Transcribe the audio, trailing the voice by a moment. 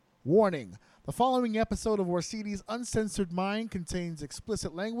Warning: the following episode of Orsini's Uncensored Mind contains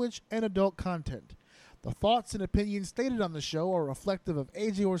explicit language and adult content. The thoughts and opinions stated on the show are reflective of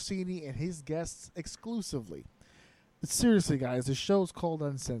AJ Orsini and his guests exclusively. But seriously, guys, the show's called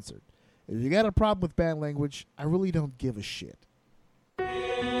Uncensored. If you got a problem with bad language, I really don't give a shit.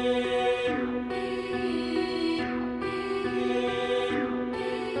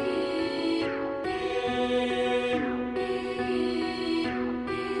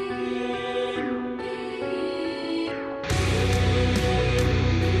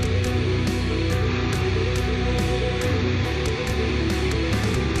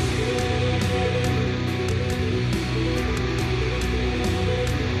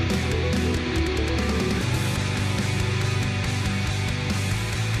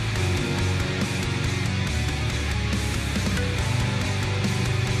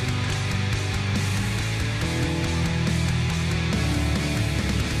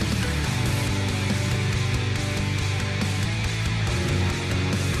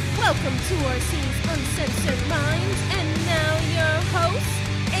 Welcome to Orsini's Uncensored Minds, and now your host,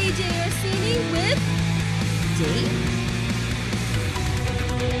 AJ Orsini with Dave.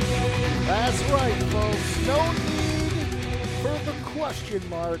 That's right, folks. No need for the question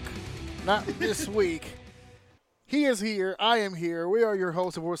mark. Not this week. He is here. I am here. We are your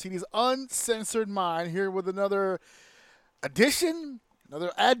hosts of Orsini's Uncensored Mind, here with another addition,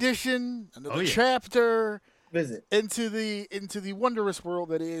 another chapter Visit. into the wondrous world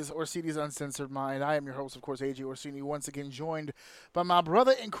that is Orsini's Uncensored Mind. I am your host, of course, AJ Orsini, once again joined by my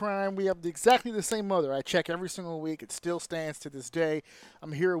brother in crime. We have exactly the same mother. I check every single week. It still stands to this day.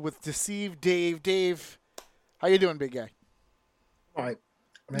 I'm here with Deceived Dave. Dave, how you doing, big guy? All right.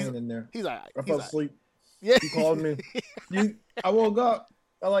 I'm hanging in there. He's all right. I fell asleep. Yeah. You called me. I woke up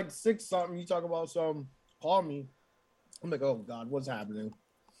at like 6 something. You talk about something. Call me. I'm like, oh God, what's happening?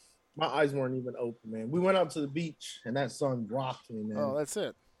 My eyes weren't even open, man. We went out to the beach and that sun rocked me, man. Oh, that's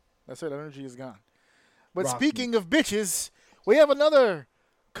it. That's it. Energy is gone. But Rocky. speaking of bitches, we have another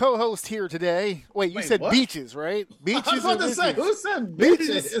co-host here today. Wait, you said what? beaches, right? Beaches I was or about to say, bitches? who said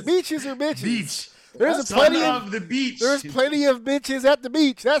Beaches, bitches? beaches or bitches? Beach. There's Son plenty of the beach. There's plenty of bitches at the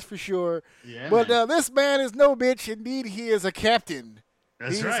beach, that's for sure. Yeah, But man. this man is no bitch. Indeed, he is a captain.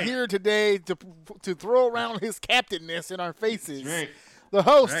 That's He's right. here today to throw around his captainness in our faces. That's right. The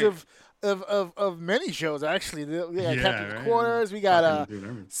host Right. of many shows, actually. We got Yeah, Captain's right. Quarters. We got Fucking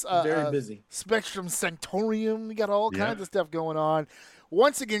doing Very busy. Spectrum Sanctorium. We got all Yeah. kinds of stuff going on.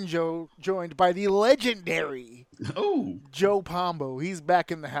 Once again, joined by the legendary Oh, Joe Pombo. He's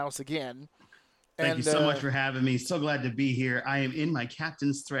back in the house again. thank you so much for having me. So glad to be here. I am in my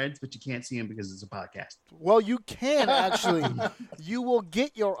captain's threads, but you can't see him because it's a podcast. Well, you can actually. You will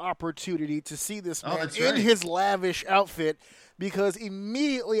get your opportunity to see this Oh, man that's in right. his lavish outfit, because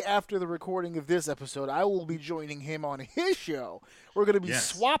immediately after the recording of this episode, I will be joining him on his show. We're going to be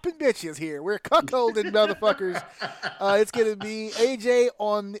Yes. swapping bitches here. We're cuckolding motherfuckers. It's going to be AJ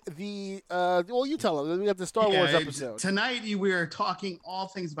on the, well, you tell him. We got the Star Wars episode. Tonight, we are talking all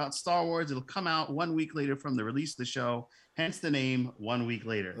things about Star Wars. It'll come out 1 week later from the release of the show, hence the name 1 week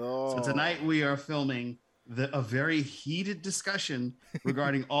later. Oh. So tonight, we are filming a very heated discussion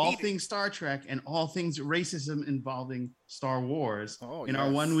regarding all things Star Trek and all things racism involving Star Wars in our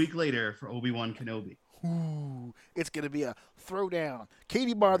yes. 1 week later for Obi-Wan Kenobi. Ooh, it's going to be a throwdown.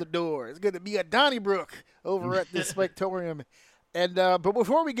 Katie bar the door. It's going to be a Donnybrook over at the Spectorium. And but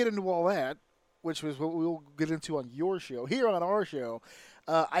before we get into all that, which was what we'll get into on your show, here on our show,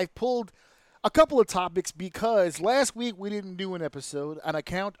 I pulled a couple of topics because last week we didn't do an episode on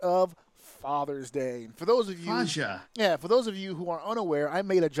account of Father's Day. For those of you, Faja. yeah, for those of you who are unaware, I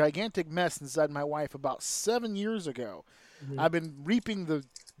made a gigantic mess inside my wife about 7 years ago. I've been reaping the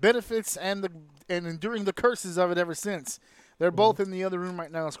benefits and enduring the curses of it ever since. They're both in the other room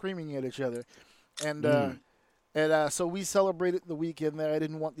right now screaming at each other. And so we celebrated the weekend there. I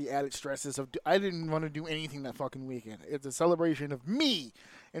didn't want the added stresses of I didn't want to do anything that fucking weekend. It's a celebration of me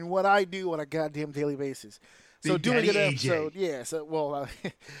and what I do on a goddamn daily basis. So Big doing Daddy an AJ. episode, yeah. So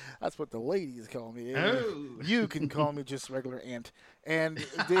that's what the ladies call me. Oh. You can call me just regular Ant. And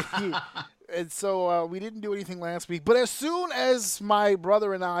and so we didn't do anything last week. But as soon as my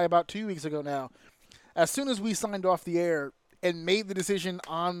brother and I, about 2 weeks ago now, as soon as we signed off the air and made the decision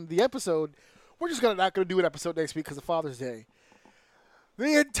on the episode, we're just not gonna do an episode next week because of Father's Day.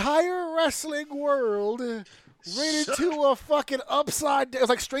 The entire wrestling world went into a fucking upside down. It was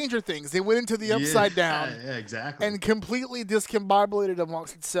like Stranger Things. They went into the upside down Yeah, exactly. and completely discombobulated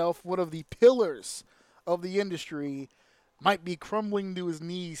amongst itself. One of the pillars of the industry might be crumbling to his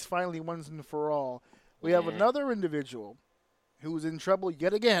knees finally once and for all. We have another individual who's in trouble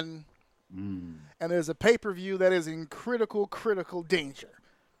yet again. And there's a pay-per-view that is in critical danger.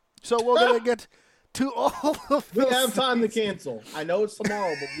 So we're going to get to all of We those have time to things. cancel. I know it's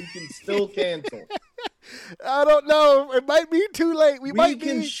tomorrow, but we can still cancel. I don't know. It might be too late. We might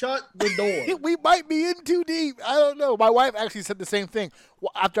can be shut the door. we might be in too deep. I don't know. My wife actually said the same thing.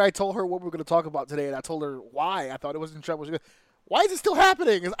 Well, after I told her what we were going to talk about today, and I told her why I thought it was in trouble. She goes, "Why is it still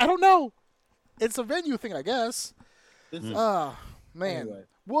happening?" I don't know. It's a venue thing, I guess. This is- Man, Anyway.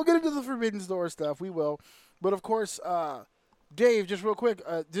 we'll get into the Forbidden Door stuff. We will. But, of course, Dave, just real quick,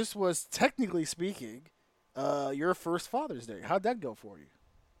 this was, technically speaking, your first Father's Day. How'd that go for you?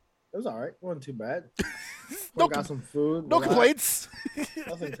 It was all right. It wasn't too bad. No Got some food. No relaxed. complaints.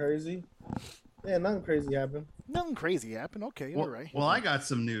 Nothing crazy. Yeah, nothing crazy happened. Nothing crazy happened. Okay, all right. Well, I got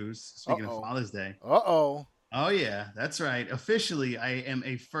some news. Speaking Uh-oh. of Father's Day. Uh-oh. Oh yeah, that's right. Officially, I am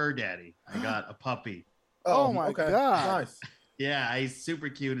a fur daddy. I got a puppy. Oh, my God. Nice. Yeah, he's super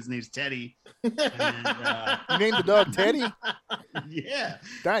cute. His name's Teddy. And, You named the dog Teddy? yeah.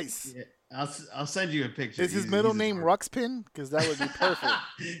 Nice. Yeah. I'll send you a picture. Is his middle name Ruxpin? Because that would be perfect.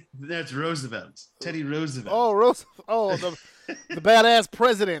 That's Roosevelt. Teddy Roosevelt. Oh, the badass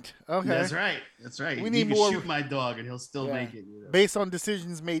president. Okay. That's right. That's right. We You need can more- shoot my dog and he'll still Yeah. make it. Based on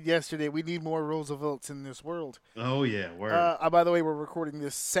decisions made yesterday, we need more Roosevelts in this world. Oh yeah, word. By the way, we're recording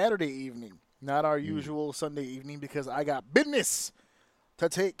this Saturday evening, not our usual Sunday evening, because I got business to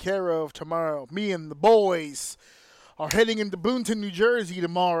take care of tomorrow. Me and the boys are heading into Boonton, New Jersey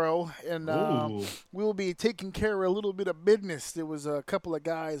tomorrow, and Ooh. we'll be taking care of a little bit of business. There was a couple of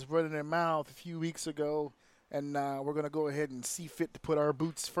guys running their mouth a few weeks ago, and we're going to go ahead and see fit to put our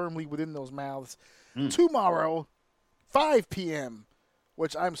boots firmly within those mouths. Tomorrow, 5 p.m.,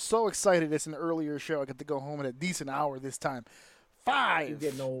 which I'm so excited. It's an earlier show. I get to go home at a decent hour this time. You're 5.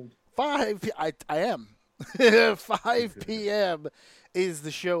 getting old. 5 p- I am. 5 p.m. is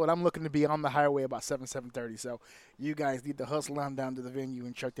the show, and I'm looking to be on the highway about 7:30. So you guys need to hustle on down to the venue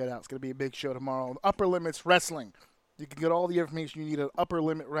and check that out. It's going to be a big show tomorrow. Upper Limits Wrestling. You can get all the information you need at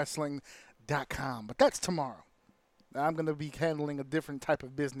upperlimitwrestling.com. But that's tomorrow. I'm going to be handling a different type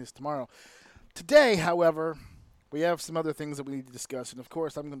of business tomorrow. Today, however, we have some other things that we need to discuss. And, of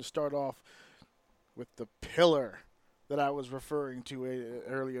course, I'm going to start off with the pillar that I was referring to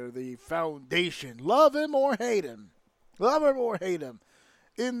earlier, the foundation. Love him or hate him. Love him or hate him.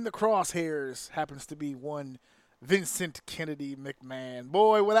 In the crosshairs happens to be one Vincent Kennedy McMahon.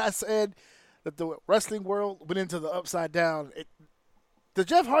 Boy, when I said that the wrestling world went into the upside down, the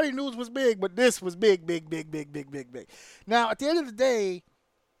Jeff Hardy news was big, but this was big. Now, at the end of the day,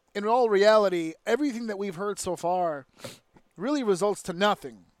 in all reality, everything that we've heard so far really results to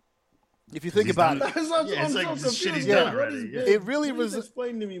nothing. If you think He's about done it. Yeah, it's like this shit he's done What already. is Yeah. big? It really Please was-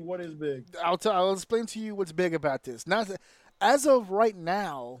 explain to me what is big. I'll explain to you what's big about this. Not as of right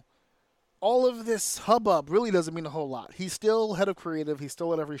now, all of this hubbub really doesn't mean a whole lot. He's still head of creative. He's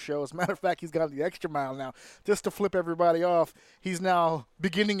still at every show. As a matter of fact, he's gone the extra mile now just to flip everybody off. He's now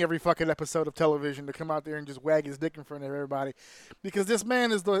beginning every fucking episode of television to come out there and just wag his dick in front of everybody, because this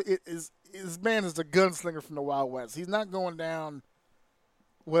man is the gunslinger from the Wild West. He's not going down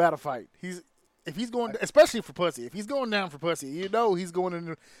without a fight. If he's going, especially for pussy, if he's going down for pussy, you know he's going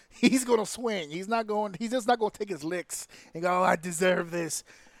to swing. He's just not going to take his licks and go, "Oh, I deserve this."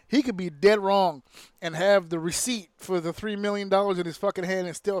 He could be dead wrong and have the receipt for the $3 million in his fucking hand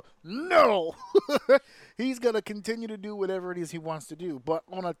and still, no. He's going to continue to do whatever it is he wants to do. But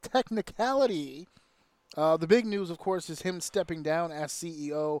on a technicality, the big news, of course, is him stepping down as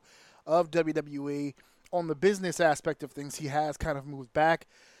CEO of WWE. On the business aspect of things, he has kind of moved back.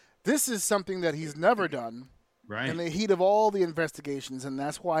 This is something that he's never done Right. in the heat of all the investigations, and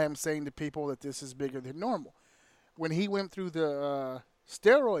that's why I'm saying to people that this is bigger than normal. When he went through the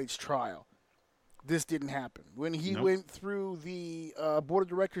steroids trial, this didn't happen. When he Nope. went through the board of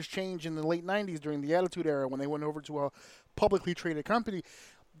directors change in the late 90s during the Attitude Era, when they went over to a publicly traded company,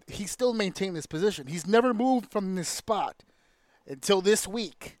 he still maintained this position. He's never moved from this spot until this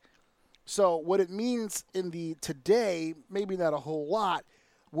week. So what it means in the today, maybe not a whole lot.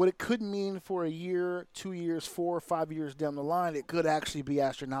 What it could mean for a year, 2 years, 4 or 5 years down the line, it could actually be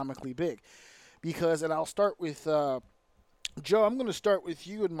astronomically big. Because, and I'll start with Joe, I'm going to start with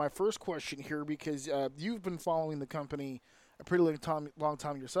you in my first question here, because you've been following the company a pretty long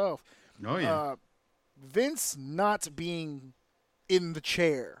time yourself. Oh yeah. Vince not being in the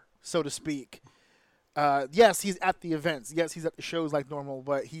chair, so to speak. Yes, he's at the events. Yes, he's at the shows like normal,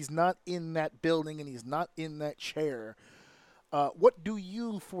 but he's not in that building and he's not in that chair. What do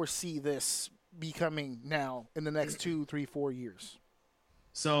you foresee this becoming now in the next 2, 3, 4 years?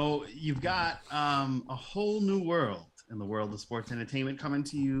 So you've got a whole new world in the world of sports entertainment, coming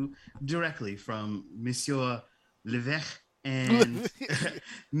to you directly from Monsieur Levesque and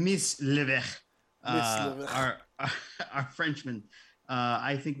Miss Levesque, our Frenchman.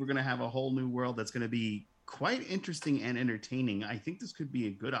 I think we're going to have a whole new world that's going to be quite interesting and entertaining. I think this could be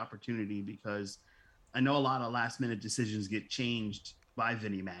a good opportunity because I know a lot of last minute decisions get changed by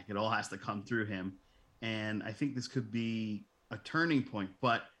Vinnie Mac. It all has to come through him. And I think this could be a turning point.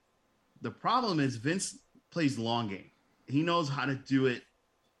 But the problem is Vince plays the long game. He knows how to do it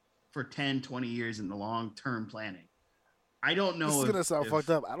for 10, 20 years in the long-term planning. I don't know. This is going to sound fucked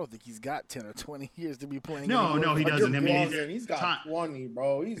up. I don't think he's got 10 or 20 years to be playing. No, he doesn't. I mean, he's got 20,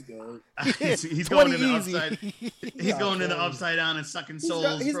 bro. He's good. he's going in the upside. He's going in the upside down and sucking souls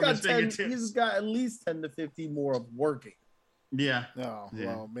from his fingertips. He's got at least 10 to 15 more of working. Yeah. Oh, yeah.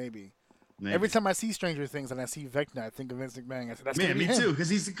 Well, maybe. Every time I see Stranger Things and I see Vecna, I think of Vince McMahon. I said, "That's me him. too," because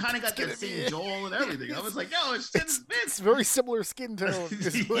he's kind of got that same Joel and everything. I was like, "Yo, it's Vince." It's very similar skin tone.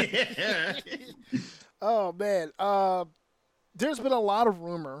 Yeah. Oh man, there's been a lot of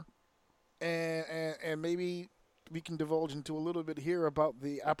rumor, and maybe we can divulge into a little bit here about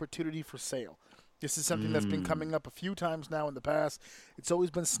the opportunity for sale. This is something that's been coming up a few times now in the past. It's always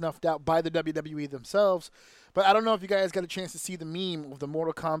been snuffed out by the WWE themselves. But I don't know if you guys got a chance to see the meme of the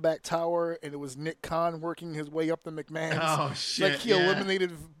Mortal Kombat tower, and it was Nick Khan working his way up the McMahons. Oh, shit. Like he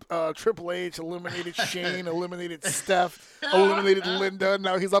eliminated Triple H, eliminated Shane, eliminated Steph, eliminated Linda.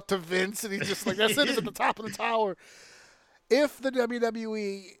 Now he's up to Vince, and he's just like, that's it. He's at the top of the tower. If the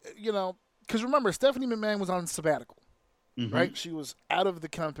WWE, because remember, Stephanie McMahon was on sabbatical. Mm-hmm. Right, she was out of the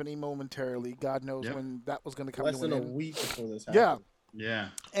company momentarily. God knows when that was going to come. Less than a week before this happened. Yeah.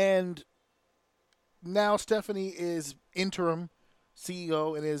 And now Stephanie is interim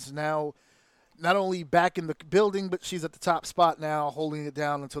CEO and is now not only back in the building, but she's at the top spot now, holding it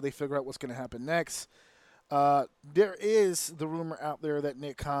down until they figure out what's going to happen next. There is the rumor out there that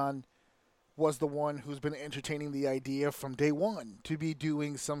Nick Khan was the one who's been entertaining the idea from day one to be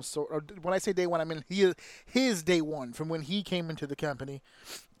doing some sort of, when I say day one, I mean his day one from when he came into the company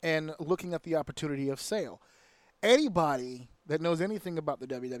and looking at the opportunity of sale. Anybody that knows anything about the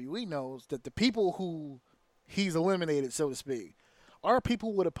WWE knows that the people who he's eliminated, so to speak, are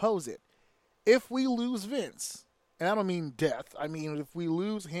people who would oppose it. If we lose Vince, and I don't mean death, I mean if we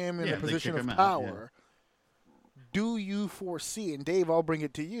lose him in a position of power, do you foresee, and Dave, I'll bring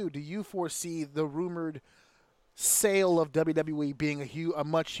it to you, do you foresee the rumored sale of WWE being a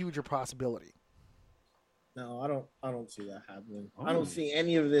much huger possibility? No, I don't see that happening. Oh. I don't see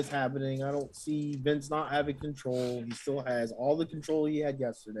any of this happening. I don't see Vince not having control. He still has all the control he had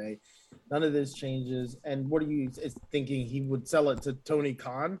yesterday. None of this changes. And what are you thinking? He would sell it to Tony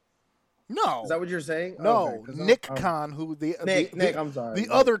Khan? No. Is that what you're saying? No. Okay, Nick Khan, who Nick, I'm sorry. The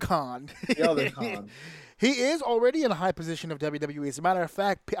other Khan. The other Khan. He is already in a high position of WWE. As a matter of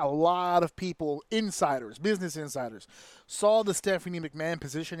fact, a lot of people, insiders, business insiders, saw the Stephanie McMahon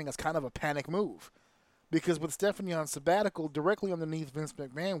positioning as kind of a panic move. Because with Stephanie on sabbatical, directly underneath Vince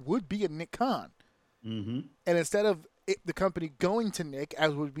McMahon would be a Nick Khan. Mm-hmm. And instead of the company going to Nick,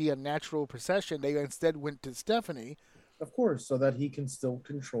 as would be a natural procession, they instead went to Stephanie. Of course, so that he can still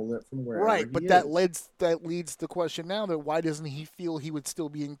control it from wherever Right, but he that is. leads the question now that why doesn't he feel he would still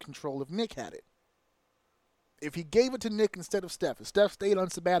be in control if Nick had it? If he gave it to Nick instead of Steph, if Steph stayed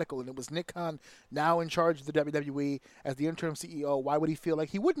on sabbatical and it was Nick Khan now in charge of the WWE as the interim CEO, why would he feel like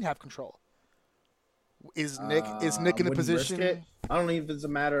he wouldn't have control? Is Nick in a position? I don't know if it's a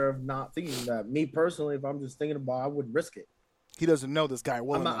matter of not thinking that. Me personally, if I'm just thinking about it, I would risk it. He doesn't know this guy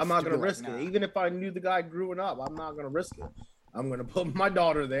well enough. I'm not going to risk it. Even if I knew the guy growing up, I'm not going to risk it. I'm going to put my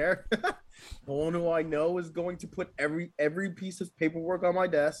daughter there. The one who I know is going to put every piece of paperwork on my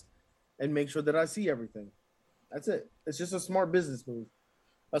desk and make sure that I see everything. That's it. It's just a smart business move.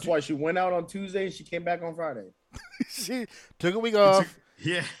 That's why she went out on Tuesday and she came back on Friday. She took a week off.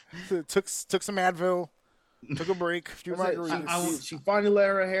 Yeah. Took some Advil. Took a break. A few margaritas. She finally let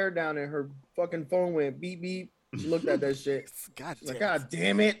her hair down and her fucking phone went beep beep. She looked at that shit. God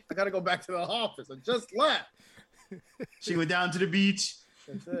damn it. I got to go back to the office. I just left. She went down to the beach.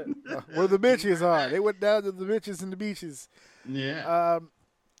 That's it. Where the bitches are. They went down to the bitches and the beaches. Yeah.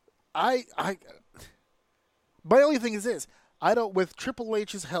 My only thing is this. With Triple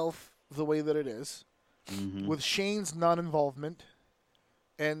H's health the way that it is, with Shane's non-involvement,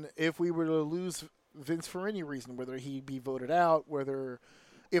 and if we were to lose Vince for any reason, whether he be voted out,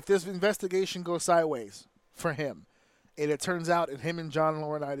 if this investigation goes sideways for him, and it turns out that him and John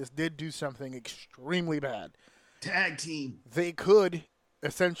Laurinaitis did do something extremely bad, tag team, they could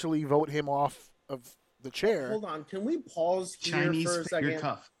essentially vote him off of the chair. Hold on, can we pause here Chinese for a second?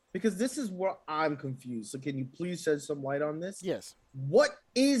 Cuff. Because this is where I'm confused. So can you please shed some light on this? Yes. What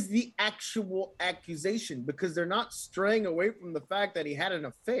is the actual accusation? Because they're not straying away from the fact that he had an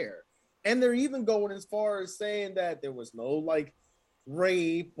affair. And they're even going as far as saying that there was no like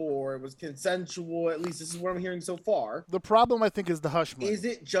rape or it was consensual. At least this is what I'm hearing so far. The problem, I think, is the hush money. Is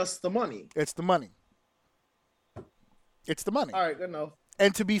it just the money? It's the money. It's the money. All right, good enough.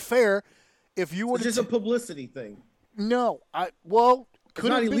 And to be fair, if you were It's just a publicity thing. no, It's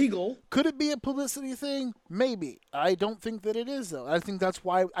not illegal. Could it be a publicity thing? Maybe. I don't think that it is, though. I think that's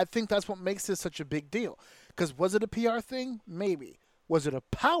what makes this such a big deal. Because was it a PR thing? Maybe. Was it a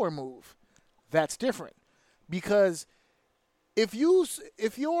power move? That's different. Because if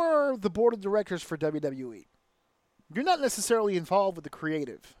you're the board of directors for WWE, you're not necessarily involved with the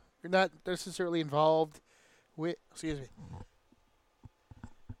creative. You're not necessarily involved with. Excuse me.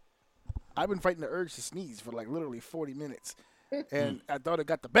 I've been fighting the urge to sneeze for like literally 40 minutes. And I thought it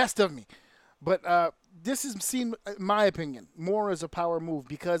got the best of me. But this is seen, in my opinion, more as a power move.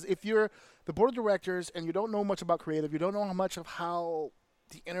 Because if you're the board of directors and you don't know much about creative, you don't know how much of how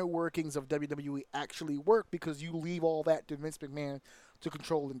the inner workings of WWE actually work because you leave all that to Vince McMahon to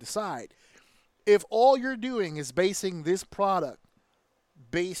control and decide. If all you're doing is basing this product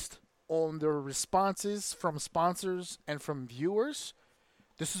based on the responses from sponsors and from viewers,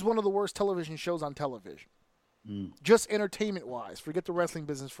 this is one of the worst television shows on television. Just entertainment-wise. Forget the wrestling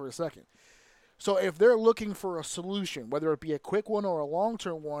business for a second. So if they're looking for a solution, whether it be a quick one or a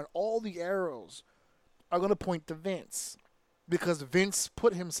long-term one, all the arrows are going to point to Vince because Vince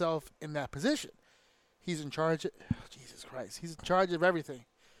put himself in that position. He's in charge of... Jesus Christ. He's in charge of everything.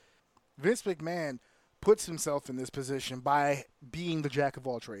 Vince McMahon puts himself in this position by being the jack of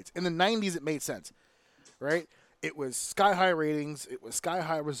all trades. In the 90s, it made sense, right? It was sky-high ratings. It was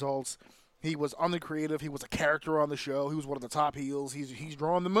sky-high results. He was on the creative. He was a character on the show. He was one of the top heels. He's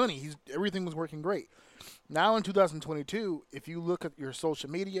drawing the money. Everything was working great. Now in 2022, if you look at your social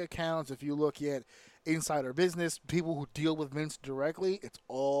media accounts, if you look at insider business, people who deal with Vince directly, it's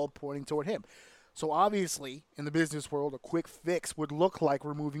all pointing toward him. So obviously, in the business world, a quick fix would look like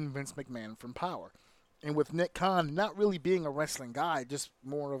removing Vince McMahon from power. And with Nick Khan not really being a wrestling guy, just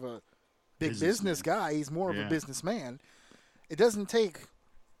more of a big business guy, he's more of a businessman. It doesn't take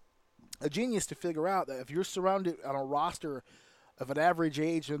a genius to figure out that if you're surrounded on a roster of an average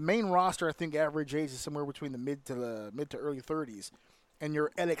age, the main roster, I think average age is somewhere between the mid to early 30s, and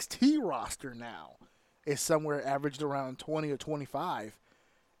your NXT roster now is somewhere averaged around 20 or 25,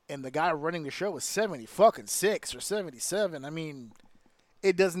 and the guy running the show is 76 or 77. I mean,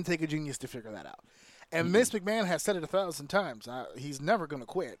 it doesn't take a genius to figure that out. And Vince McMahon has said it 1,000 times. He's never going to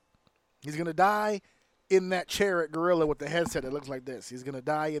quit. He's going to die in that chair at Gorilla with the headset that looks like this. He's going to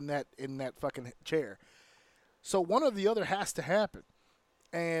die in that fucking chair. So one or the other has to happen.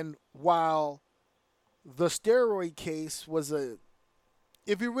 And while the steroid case was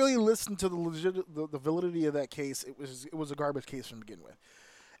if you really listen to the validity of that case, it was a garbage case from begin with.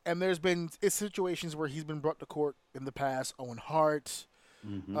 And there's been situations where he's been brought to court in the past. Owen Hart.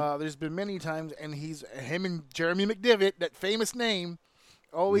 There's been many times, and him and Jeremy McDevitt, that famous name,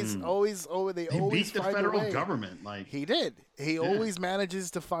 they always beat the find federal a way. government. Like he did. He always manages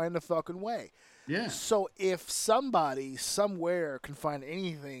to find a fucking way. Yeah. So if somebody somewhere can find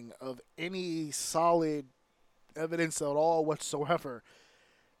anything of any solid evidence at all whatsoever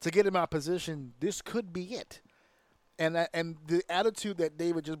to get him out of position, this could be it. And the attitude that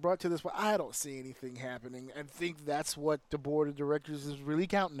David just brought to this, well, I don't see anything happening. I think that's what the board of directors is really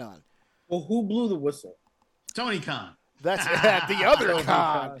counting on. Well, who blew the whistle? Tony Khan. That's the other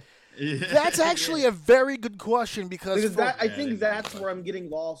Khan. That's actually a very good question because I think that's where I'm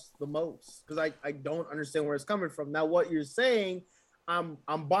getting lost the most because I don't understand where it's coming from. Now, what you're saying, I'm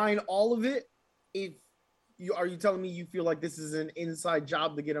buying all of it. Are you telling me you feel like this is an inside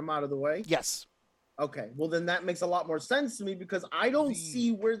job to get him out of the way? Yes. Okay, well then that makes a lot more sense to me because I don't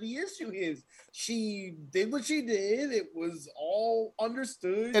see where the issue is. She did what she did; it was all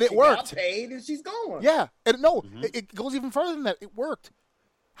understood, and it worked. Got paid, and she's going. Yeah, and it goes even further than that. It worked.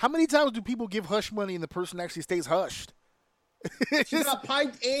 How many times do people give hush money and the person actually stays hushed? She got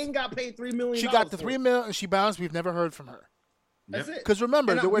piped and got paid $3 million. She got the $3 million and she bounced. We've never heard from her. That's it. Because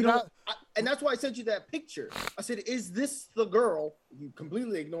remember, and that's why I sent you that picture. I said, "Is this the girl?" You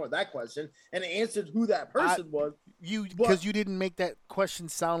completely ignored that question and answered who that person was. Because you didn't make that question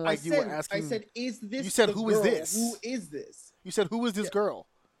sound like you were asking. I said, "Is this?" You said, the "Who girl? is this? Who is this?" You said, "Who is this girl?"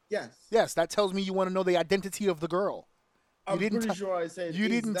 Yes. Yes, that tells me you want to know the identity of the girl. I'm pretty sure I said you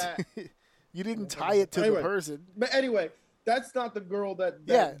didn't. You didn't tie it to the person. But anyway, that's not the girl that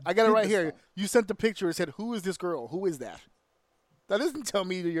I got it right here. You sent the picture and said, "Who is this girl? Who is that?" That doesn't tell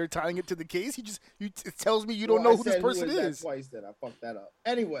me that you're tying it to the case. It tells me you don't Well, know I who this said person was that is. Twice that I fucked that up.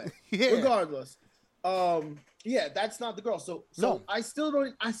 Anyway, Yeah. regardless, yeah, that's not the girl. So No. I still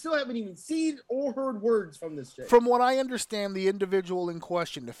haven't even seen or heard words from this chick. From what I understand, the individual in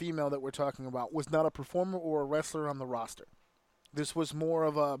question, the female that we're talking about, was not a performer or a wrestler on the roster. This was more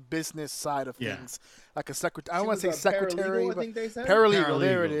of a business side of Yeah. things, like a secretary. I She don't want to say was a secretary, paralegal, I but think they said? paralegal.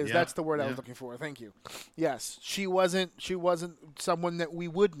 There it Paralegal, is. yeah, That's the word I was yeah. looking for. Thank you. Yes, she wasn't someone that we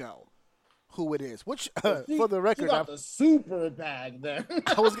would know who it is. Which, for the She record, got the super bag there.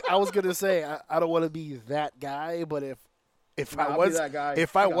 I was gonna say I don't want to be that guy, but if Nah, I I'll be was that guy.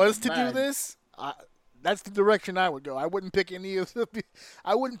 if She I got was the to do bag. this, that's the direction I would go. I wouldn't pick any of the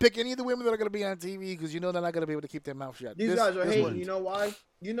women that are gonna be on TV because you know they're not gonna be able to keep their mouth shut. These guys are this hating. wouldn't. You know why?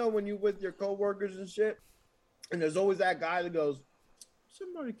 You know when you with your coworkers and shit, and there's always that guy that goes,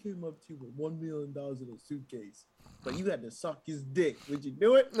 "Somebody came up to you with $1 million in a suitcase, but you had to suck his dick. Would you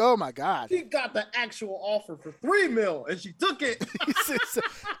do it?" Oh my God! She got the actual offer for $3 million, and she took it.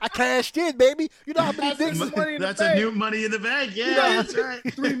 I cashed in, baby. You know how many That's dicks? the money in the That's bank. a new money in the bag. Yeah, You know, that's right.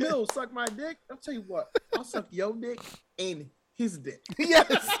 $3 million, suck my dick. I'll tell you what, I'll suck your dick and his dick. Yes,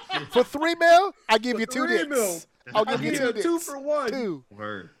 for $3 million, I give you two $3 dicks. million. I'll I'll give you give two you a dicks. 2 for 1. Two.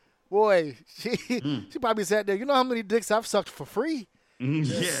 Word. Boy, she Mm. she probably sat there. You know how many dicks I've sucked for free? Yeah,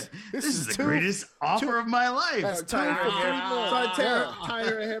 This this is is the two- greatest offer of my life. That's Tying her two hair, for $3 million. tying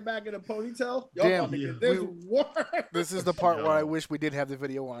her hair back in a ponytail. Y'all Damn. about to Yeah. get this We- work. This is the part where I Yo. wish we did have the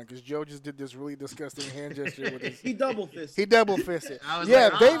video on because Joe just did this really disgusting hand gesture with his. He double fisted. He double fisted. I was Yeah,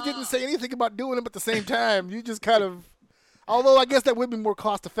 like, Dave "Ah." didn't say anything about doing them at the same time. You just kind of. Although I guess that would be more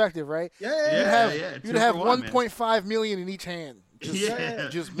cost effective, right? Yeah, You'd Yeah, have yeah, you'd two have for one, man. 1.5 million in each hand. Just, Yeah.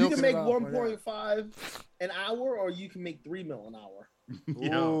 just You milking can make it off right now. 1.5 an hour, or you can make $3 million an hour.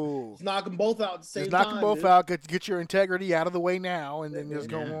 Yo. Ooh. Just knock them both out at the same Just time. knock them both dude. out. Get your integrity out of the way now, and then Yeah, just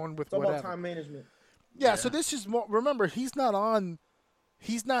go yeah. on with It's all about whatever. time management. Yeah, so this is more. Remember, he's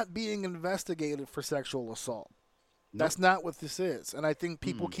not being investigated for sexual assault. That's not what this is, and I think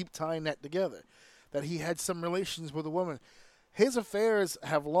people keep tying that together. That he had some relations with a woman. His affairs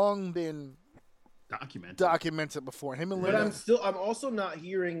have long been documented before. Him and But Linda. I'm also not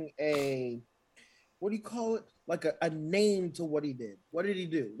hearing what do you call it? Like a name to what he did. What did he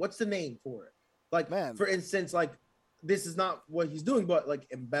do? What's the name for it? Like, Man. for instance, like this is not what he's doing, but like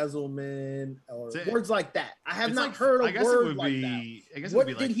embezzlement or It's a- words like that. I have It's not like- heard I a guess it word would like be- that. I guess it What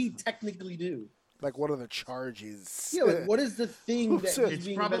would be did like- he technically do? Like, what are the charges? Yeah, like, what is the thing that he's It's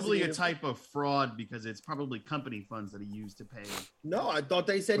being probably a investigated for? type of fraud because it's probably company funds that he used to pay. No, I thought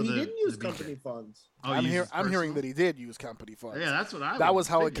they said For he the- didn't use the BJ. company funds. Oh, I'm he hearing uses that he did use company funds. personal? Yeah, that's what I. that would was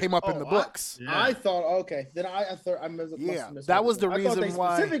how it figure. came up in Oh, the I- books. Yeah. I thought, okay, then I thought I must Yeah, have misheard that was it. the I thought reason they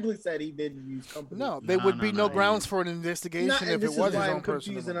why- specifically said he didn't use company. No, funds. there No, would no, be no. no grounds for an investigation Not- if and it this was is his why own I'm confused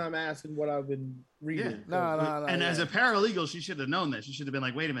and personal. I'm asking what I've been reading. No, no, no. And yeah. as a paralegal, she should have known that. She should have been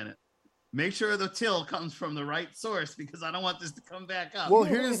like, "Wait a minute, make sure the till comes from the right source because I don't want this to come back up." Well,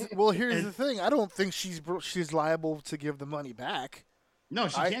 here's And- the thing. I don't think she's liable to give the money back. no,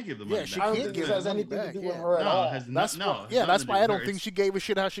 she I- can't give the yeah, money she I back. don't can't think give this has the money anything to back, do yeah. with her at No, all. it has That's no. why, it's yeah. nothing That's to why do I with don't her. think It's- she gave a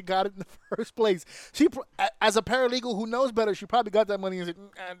shit how she got it in the first place. As a paralegal who knows better, she probably got that money and said,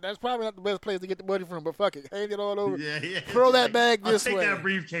 "That's probably not the best place to get the money from, but fuck it, hand it all over." Yeah. Throw She's that bag I'll this take way. that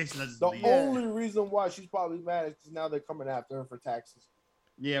briefcase. And The leave. only reason why she's probably mad is because now they're coming after her for taxes.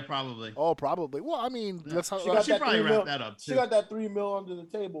 Yeah, probably. Oh, probably. Well, I mean, Yeah. let's. She Well, got she that probably 3 wrapped mil- that up She too. got that $3 million under the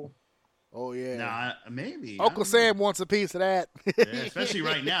table. Oh yeah. Nah, maybe. I Uncle don't know. Sam wants a piece of that. Yeah, especially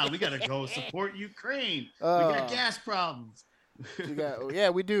right now, we gotta go support Ukraine. We got gas problems. Yeah,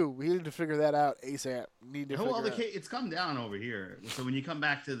 we do. We need to figure that out ASAP. Need to Well, figure out. it's come down over here. So when you come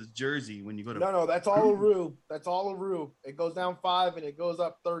back to the Jersey, when you go to No, that's all a rue. That's all a rue. It goes down 5 and it goes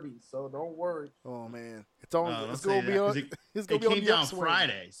up 30. So don't worry. Oh man, it's on. don't It's say gonna that, be 'cause on. it- It's gonna it be on came the down upswing.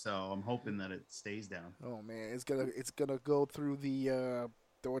 Friday, so I'm hoping that it stays down. Oh man, it's gonna go through the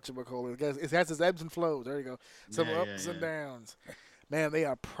whatchamacallit. It has its ebbs and flows. There you go. Some Yeah, ups and downs. Man, they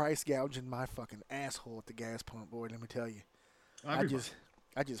are price gouging my fucking asshole at the gas pump, boy. Let me tell you. Everybody-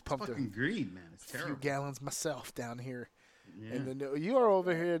 I just pumped a fucking greed, man. It's few terrible. gallons myself down here. Yeah. And then you are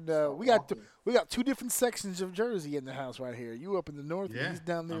over here. And, we got two different sections of Jersey in the house right here. You up in the north, Yeah, and he's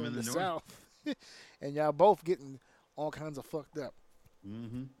down there I'm in the in the south. And y'all both getting all kinds of fucked up.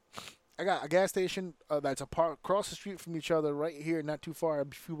 Mm-hmm. I got a gas station that's across the street from each other right here, not too far, a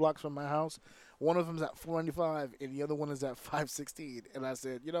few blocks from my house. One of them's at 495, and the other one is at 516. And I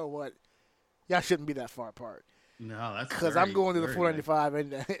said, you know what? Y'all shouldn't be that far apart. No, that's Because I'm very, going to the very 495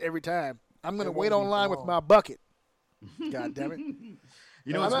 and every time. I'm going to It wait won't be online for with long. my bucket. God damn it.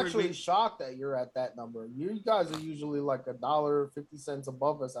 You know, I'm it's weird. actually shocked that you're at that number. You guys are usually like $1.50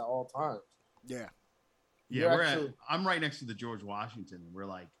 above us at all times. Yeah. Yeah, You're I'm right next to the George Washington, and we're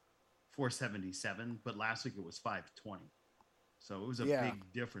like 477, but last week it was 520. So it was a Yeah.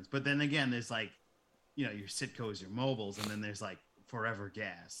 big difference. But then again, there's like, you know, your Citcos, your mobiles, and then there's like Forever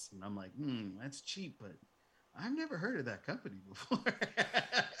Gas. And I'm like, that's cheap, but I've never heard of that company before.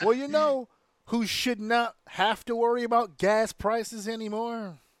 Well, you know who should not have to worry about gas prices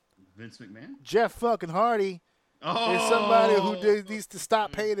anymore? Vince McMahon? Jeff fucking Hardy. Oh, Is somebody who needs to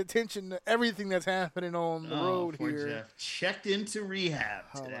stop paying attention to everything that's happening on the road poor here. Jeff. Checked into rehab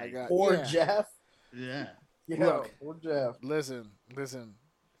Oh today. my god! Or Yeah. Jeff. Yeah. Yeah, Look. or Jeff. Listen.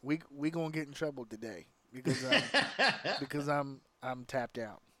 We gonna get in trouble today because I'm tapped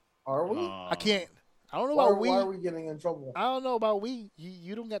out. Are we? I can't. I don't know why, about we. why are we getting in trouble? I don't know about we.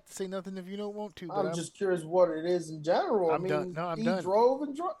 You don't got to say nothing if you don't want to. But I'm just curious what it is in general. I'm I mean, done. No, I'm he done. drove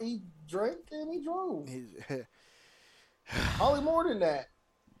and he drank and he drove. Probably more than that.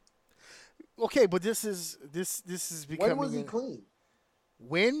 Okay, but this is becoming. When was he clean?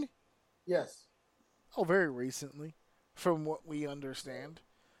 When? Yes. Oh, very recently, from what we understand.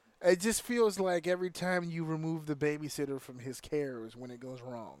 It just feels like every time you remove the babysitter from his care is when it goes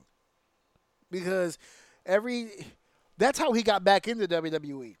wrong. Because that's how he got back into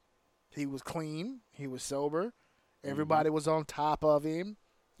WWE. He was clean. He was sober. Everybody was on top of him.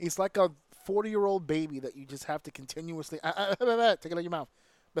 He's like a 40-year-old baby that you just have to continuously take it out of your mouth.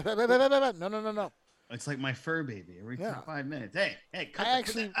 No. It's like my fur baby every Yeah. 5 minutes. Hey, cut I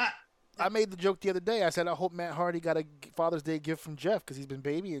actually, I made the joke the other day. I said, I hope Matt Hardy got a Father's Day gift from Jeff because he's been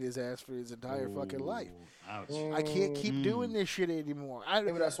babying his ass for his entire fucking life. Ouch. I can't keep doing this shit anymore.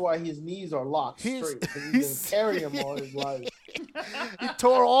 Maybe that's why his knees are locked He's- straight. Because he's been carrying him all his life. He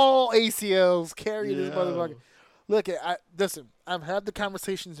tore all ACLs carrying this Yeah. motherfucker. Look, listen. I've had the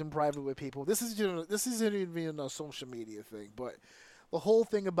conversations in private with people. This isn't even a social media thing, but the whole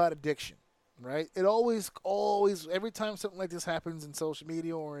thing about addiction, right? It always, every time something like this happens in social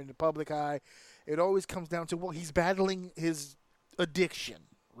media or in the public eye, it always comes down to, well, he's battling his addiction,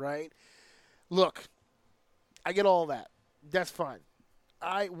 right? Look, I get all that. That's fine.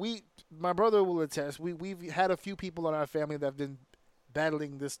 My brother will attest. We've had a few people in our family that have been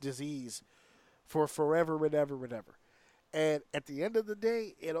battling this disease for forever, whatever. And at the end of the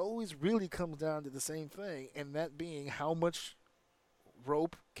day, it always really comes down to the same thing, and that being how much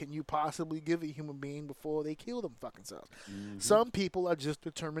rope can you possibly give a human being before they kill them fucking selves. Some people are just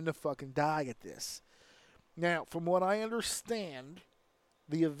determined to fucking die at this. Now, from what I understand,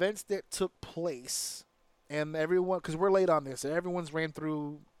 the events that took place, and everyone, because we're late on this, and everyone's ran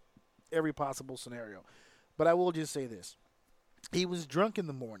through every possible scenario. But I will just say this. He was drunk in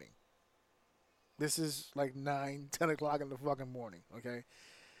the morning. This is like 9, 10 o'clock in the fucking morning, okay?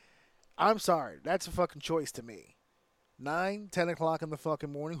 I'm sorry. That's a fucking choice to me. 9, 10 o'clock in the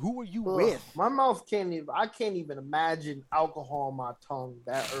fucking morning. Who are you with? My mouth I can't even imagine alcohol on my tongue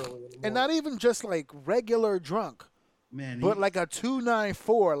that early in the morning. And not even just like regular drunk, Man, but like a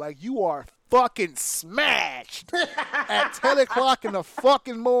 294. Like you are fucking smashed at 10 o'clock in the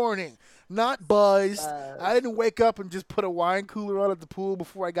fucking morning. Not buzzed. I didn't wake up and just put a wine cooler out at the pool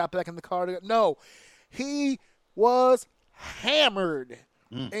before I got back in the car. No, he was hammered.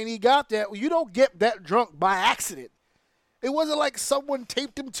 And he got that. You don't get that drunk by accident. It wasn't like someone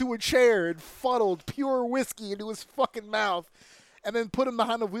taped him to a chair and funneled pure whiskey into his fucking mouth and then put him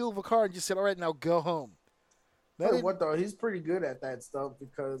behind the wheel of a car and just said, all right, now go home. What though? He's pretty good at that stuff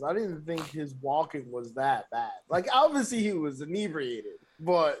because I didn't think his walking was that bad. Like obviously he was inebriated,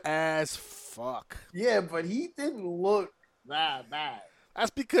 but As fuck. yeah, but he didn't look that bad. That's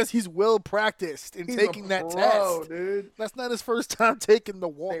because he's well practiced in He's taking a that pro, test. dude. That's not his first time taking the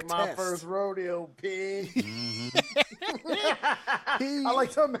walk Ain't my test. first rodeo, pig. He- I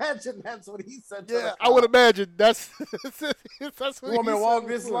like to imagine that's what he said. To Yeah, the I would cop. imagine that's what You want me he to walk said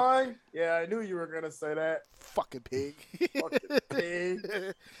this before. line? Yeah, I knew you were gonna say that. Fucking pig. Fucking pig.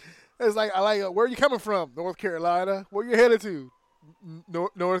 It's like where are you coming from? North Carolina. Where you headed to?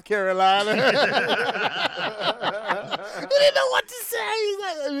 North Carolina. He didn't know what to say. He's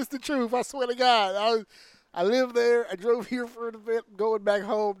like, it's the truth. I swear to God. I lived there. I drove here for an event. I'm going back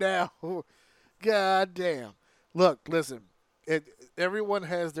home now. God damn. Look, listen. Everyone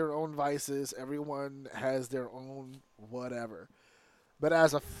has their own vices. Everyone has their own whatever. But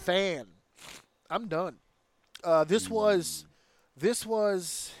as a fan, I'm done. This was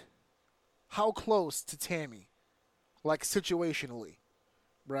how close to Tammy, like situationally,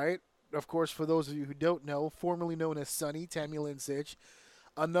 right? Of course, for those of you who don't know, formerly known as Sunny, Tammy Lynn Sitch,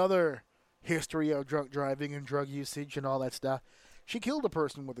 another history of drunk driving and drug usage and all that stuff. She killed a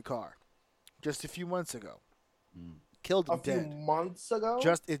person with a car just a few months ago. Mm. Killed him A few dead. months ago.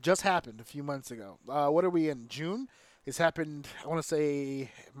 It just happened a few months ago. What are we in? June? It's happened, I want to say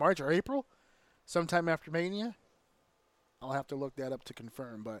March or April, sometime after Mania. I'll have to look that up to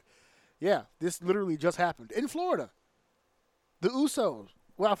confirm. But, yeah, this literally just happened in Florida. The Usos.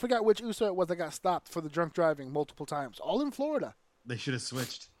 Well, I forgot which Uso it was that got stopped for the drunk driving multiple times. All in Florida. They should have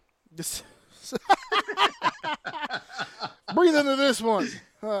switched. Just breathe into this one.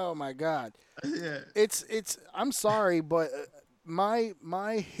 Oh, my God. Yeah. It's. I'm sorry, but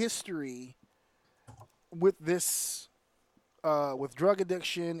my history with this, with drug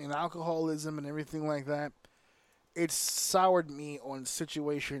addiction and alcoholism and everything like that, it's soured me on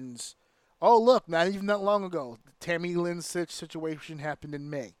situations. Oh, look, not even that long ago, the Tammy Lynn situation happened in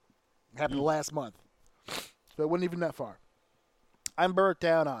May. It happened last month, so it wasn't even that far. I'm burnt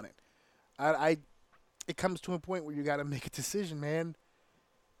out on it. It comes to a point where you got to make a decision, man.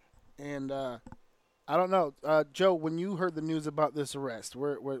 And I don't know, Joe. When you heard the news about this arrest,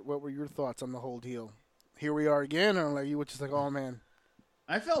 what were your thoughts on the whole deal? Here we are again, or like you were just like, oh man.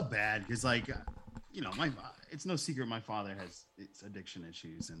 I felt bad because, like, you know, it's no secret my father has addiction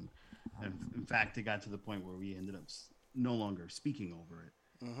issues, and in fact, it got to the point where we ended up no longer speaking over it.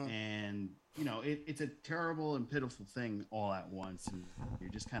 Mm-hmm. And you know, it's a terrible and pitiful thing all at once, and you're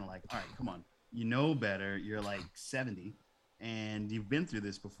just kind of like, all right, come on, you know better. You're like 70, and you've been through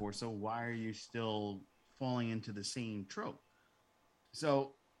this before, so why are you still falling into the same trope?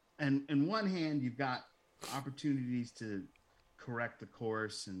 So, and in one hand, you've got opportunities to correct the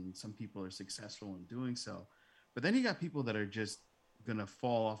course, and some people are successful in doing so, but then you got people that are just gonna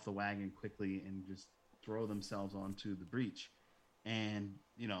fall off the wagon quickly and just throw themselves onto the breach, and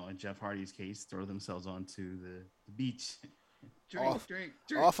you know, in Jeff Hardy's case, throw themselves onto the beach. drink,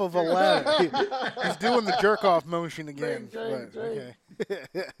 Off of a ladder. He's doing the jerk off motion again. Drink. Okay.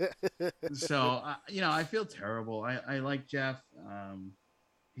 So you know, I feel terrible. I like Jeff.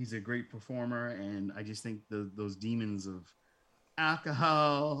 He's a great performer, and I just think those demons of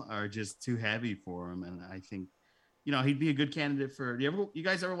alcohol are just too heavy for him. And I think, you know, he'd be a good candidate for. You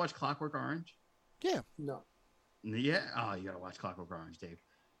guys ever watch Clockwork Orange? Yeah. No. Yeah. Oh, you gotta watch Clockwork Orange, Dave.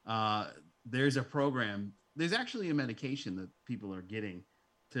 There's a program. There's actually a medication that people are getting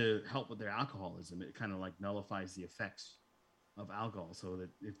to help with their alcoholism. It kind of like nullifies the effects of alcohol, so that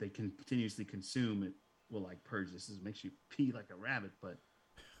if they can continuously consume, it will like purge this. It makes you pee like a rabbit, but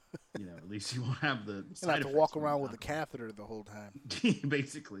you know, at least you won't have the You have to walk around with a catheter the whole time.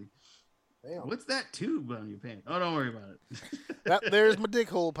 Basically. Damn. What's that tube on your pants? Oh, don't worry about it. There's my dick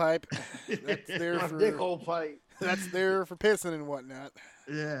hole pipe. That's there My for dick hole fight. That's there for pissing and whatnot.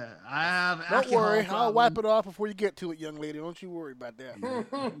 Yeah, I have. Don't alcohol worry, I'll problem. wipe it off before you get to it, young lady. Don't you worry about that.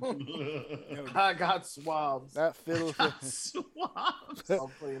 I got swabs. That fiddle, Swabs.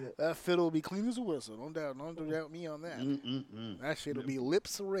 I'll clean it. that fiddle will be clean as a whistle. Don't doubt me on that. That shit will be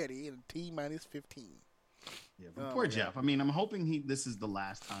lips ready in T-minus 15. Yeah, but Oh, poor my God. Jeff. I mean, I'm hoping this is the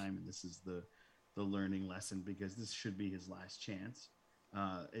last time, and this is the learning lesson, because this should be his last chance.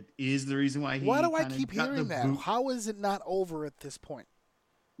 It is the reason why he. Why do I kinda keep got the hearing that? boot. How is it not over at this point?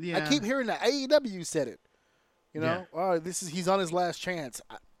 Yeah. I keep hearing that. AEW said it. You know, Yeah. oh, he's on his last chance.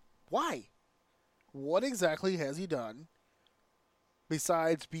 Why? What exactly has he done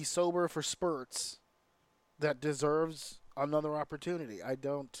besides be sober for spurts that deserves another opportunity? I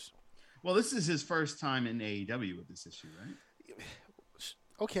don't. Well, this is his first time in AEW with this issue, right?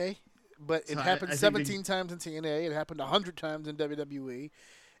 Okay, but it So happened I think 17 times in TNA. It happened 100 times in WWE.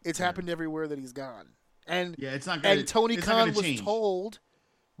 It's happened everywhere that he's gone. And Yeah, it's not. Gonna, and Tony it's not Khan gonna was change. told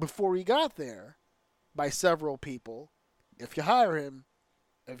before he got there by several people, if you hire him,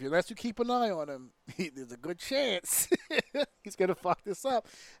 unless you keep an eye on him, there's a good chance he's gonna fuck this up.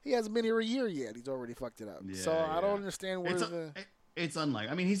 He hasn't been here a year yet. He's already fucked it up. So Yeah, I don't yeah. understand where It's unlike.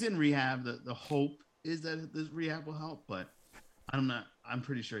 I mean, he's in rehab. The hope is that the rehab will help, but I'm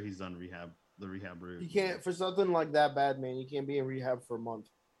pretty sure he's done rehab. The rehab route. You can't, for something like that bad, man. You can't be in rehab for a month.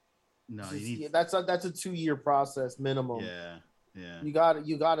 No, you need. That's a 2-year process minimum. Yeah, yeah.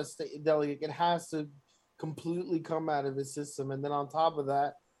 You gotta stay. It has to completely come out of his system, and then on top of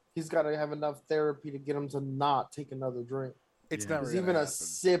that, he's got to have enough therapy to get him to not take another drink. it's Yeah. never Because gonna even a happen.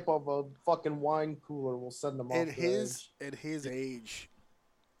 sip of a fucking wine cooler will send him off. At the his age,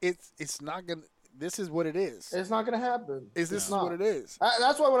 it's not gonna. This is what it is. edge. It's not gonna happen. This It's is not. what it is.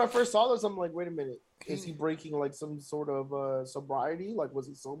 That's why when I first saw this, I'm like, wait a minute. Is he breaking like some sort of sobriety? Like, was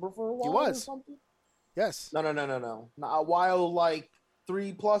he sober for a while? was. Or something? Yes, No. Not a while, like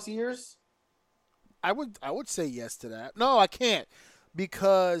 3+ years. I would say yes to that. No, I can't,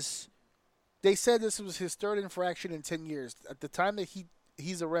 because They said this was his third infraction in 10 years. At the time that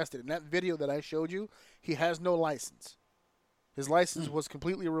he's arrested, in that video that I showed you, he has no license. His license was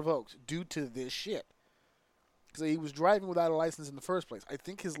completely revoked due to this shit. Because he was driving without a license in the first place. I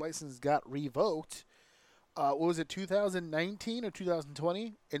think his license got revoked. What was it, 2019 or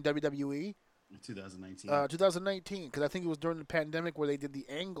 2020 in WWE? 2019. 2019, because I think it was during the pandemic where they did the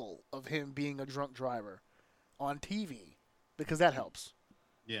angle of him being a drunk driver on TV, because that helps.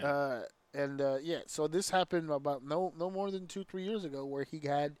 Yeah. So this happened about no more than 2-3 years ago, where he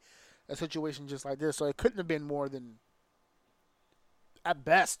had a situation just like this. So it couldn't have been more than, at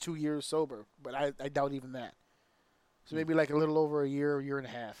best, 2 years sober, but I doubt even that. So maybe like a little over a year and a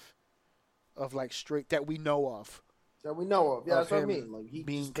half of like straight that we know of. That we know of. Yeah, that's what I him mean. Like he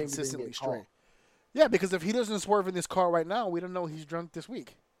being just maybe didn't consistently get caught. straight. Yeah, because if he doesn't swerve in this car right now, we don't know he's drunk this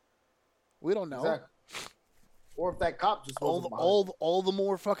week. We don't know. Exactly. Or if that cop just wasn't behind him. All the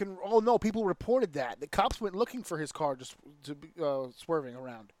more fucking. Oh no! People reported that the cops went looking for his car just to be swerving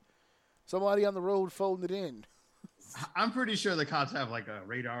around. Somebody on the road phoned it in. I'm pretty sure the cops have like a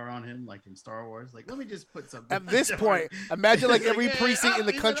radar on him, like in Star Wars. Like, let me just put something. At this point, imagine like every precinct in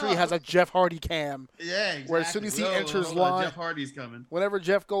the country has a Jeff Hardy cam. Yeah, exactly. Where as soon as he enters hold on, line, Jeff Hardy's coming. Whenever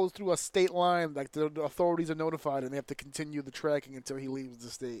Jeff goes through a state line, like the authorities are notified and they have to continue the tracking until he leaves the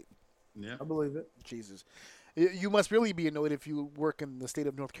state. Yeah, I believe it. Jesus. You must really be annoyed if you work in the state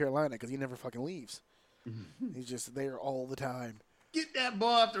of North Carolina because he never fucking leaves. He's just there all the time. Get that boy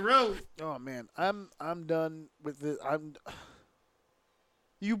off the road. Oh man, I'm done with this.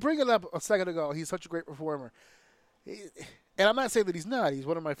 You bring it up a second ago. He's such a great performer, and I'm not saying that he's not. He's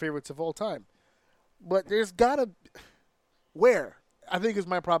one of my favorites of all time. But there's gotta where I think is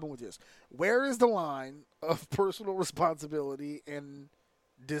my problem with this. Where is the line of personal responsibility and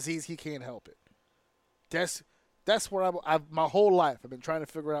disease? He can't help it. That's where I've my whole life I've been trying to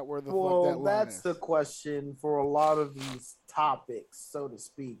figure out where the fuck that line is. That's the question for a lot of these topics, so to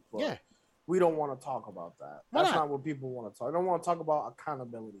speak. But Yeah. we don't want to talk about that. Why That's not? not what people want to talk. They don't want to talk about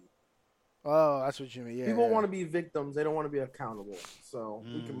accountability. Oh, that's what you mean. Yeah. People want to be victims. They don't want to be accountable. So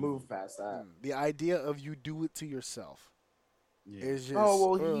we can move past that. the idea of you do it to yourself Yeah. is just.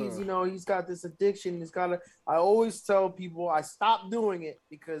 Oh well, he's got this addiction. He's got to. I always tell people I stopped doing it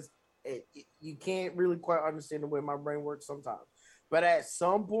because you can't really quite understand the way my brain works sometimes. But at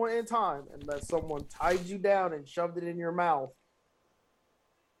some point in time, unless someone tied you down and shoved it in your mouth,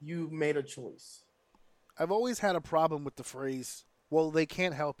 you made a choice. I've always had a problem with the phrase, well, they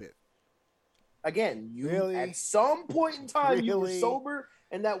can't help it. Again, you Really? at some point in time you were Really? sober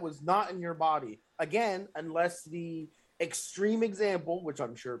and that was not in your body. Again, unless the extreme example, which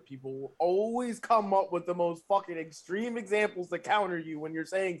I'm sure people will always come up with the most fucking extreme examples to counter you when you're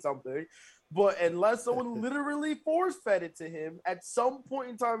saying something. But unless someone literally force fed it to him at some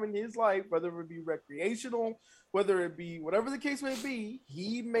point in time in his life, whether it be recreational, whether it be whatever the case may be,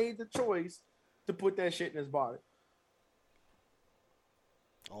 he made the choice to put that shit in his body.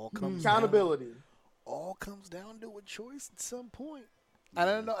 All comes Accountability. all comes down to a choice at some point. I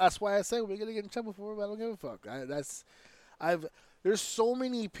don't know. That's why I say we're gonna get in trouble for it. But I don't give a fuck. There's so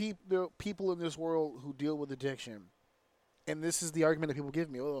many people in this world who deal with addiction, and this is the argument that people give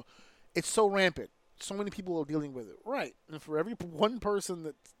me. Oh, it's so rampant. So many people are dealing with it, right? And for every one person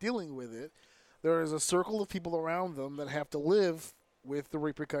that's dealing with it, there is a circle of people around them that have to live with the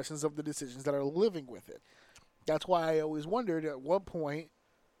repercussions of the decisions that are living with it. That's why I always wondered at what point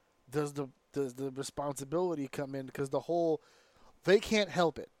does the responsibility come in, because the whole they can't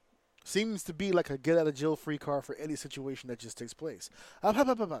help it seems to be like a get out of jail free card for any situation that just takes place. You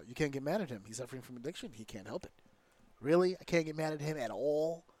can't get mad at him. He's suffering from addiction. He can't help it. Really? I can't get mad at him at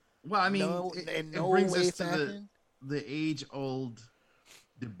all? Well, I mean, No, it, in it no brings way, us to fashion? the age-old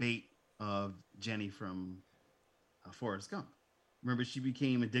debate of Jenny from Forrest Gump. Remember, she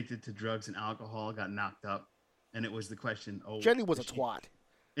became addicted to drugs and alcohol, got knocked up, and it was the question: oh, Jenny was a did she- twat.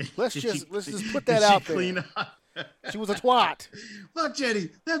 Let's did just put did that she out there. clean up? She was a twat. Fuck Jenny.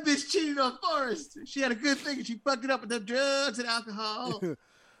 That bitch cheated on Forrest. She had a good thing and she fucked it up with the drugs and alcohol.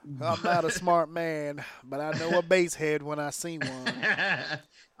 I'm not a smart man, but I know a base head when I see one.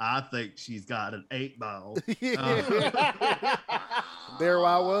 I think she's got an 8-ball. There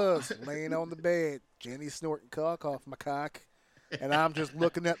I was, laying on the bed, Jenny snorting cock off my cock, and I'm just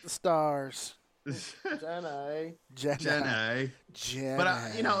looking at the stars. Jenny. Jenny.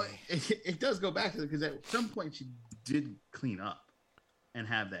 But, it does go back to it because at some point she did clean up and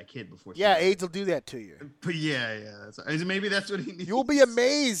have that kid before. Yeah, AIDS will do that to you. But yeah. Maybe that's what he needs. You'll be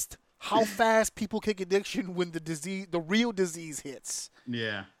amazed how fast people kick addiction when the real disease hits.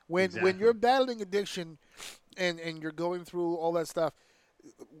 Yeah. When exactly. you're battling addiction and you're going through all that stuff,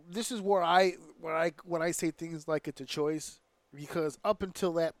 this is where when I say things like it's a choice, because up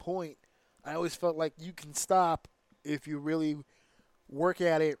until that point, I always felt like you can stop if you really work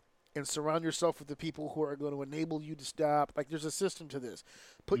at it and surround yourself with the people who are going to enable you to stop. Like there's a system to this.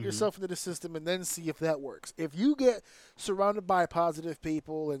 Put yourself into the system and then see if that works. If you get surrounded by positive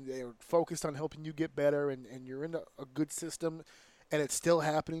people and they're focused on helping you get better and you're in a good system and it's still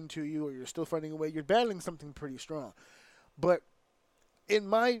happening to you or you're still finding a way, you're battling something pretty strong. But in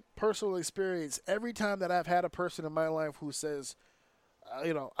my personal experience, every time that I've had a person in my life who says,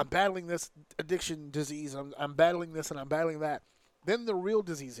 I'm battling this addiction disease, I'm battling this and I'm battling that, then the real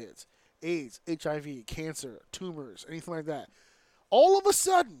disease hits. AIDS, HIV, cancer, tumors, anything like that. All of a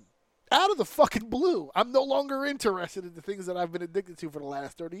sudden, out of the fucking blue, I'm no longer interested in the things that I've been addicted to for the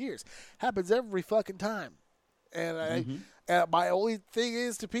last 30 years. Happens every fucking time. And my only thing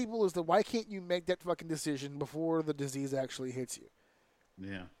is to people is that why can't you make that fucking decision before the disease actually hits you?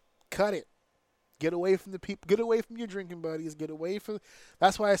 Yeah. Cut it. Get away from the people. Get away from your drinking buddies. Get away from.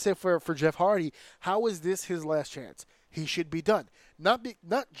 That's why I said for Jeff Hardy, how is this his last chance? He should be done. Not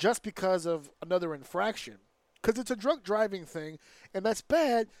just because of another infraction, because it's a drunk driving thing, and that's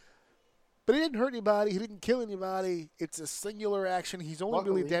bad. But he didn't hurt anybody. He didn't kill anybody. It's a singular action. He's only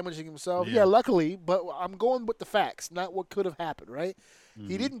really damaging himself. Yeah, luckily. But I'm going with the facts, not what could have happened. Right?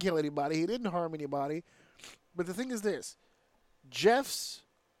 He didn't kill anybody. He didn't harm anybody. But the thing is this: Jeff's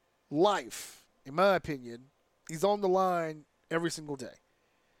life, in my opinion, he's on the line every single day.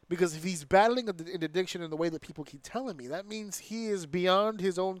 Because if he's battling an addiction in the way that people keep telling me, that means he is beyond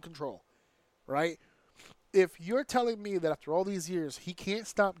his own control, right? If you're telling me that after all these years he can't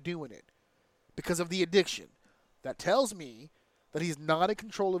stop doing it because of the addiction, that tells me that he's not in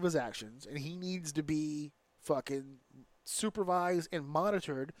control of his actions and he needs to be fucking supervised and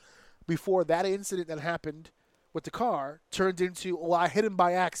monitored before that incident that happened with the car turned into, oh, I hit him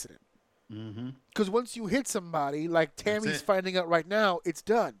by accident. Because once you hit somebody, like Tammy's finding out right now, it's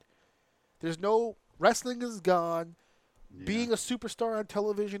done. There's no wrestling is gone. Yeah. Being a superstar on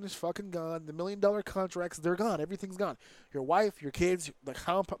television is fucking gone. The $1 million contracts, they're gone. Everything's gone. Your wife, your kids, the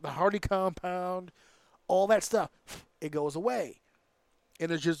Hardy compound, all that stuff, it goes away.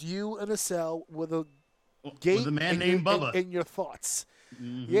 And it's just you in a cell with a gate with a man named Bubba in your thoughts.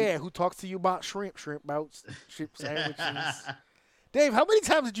 Yeah, who talks to you about shrimp boats, shrimp sandwiches. Dave, how many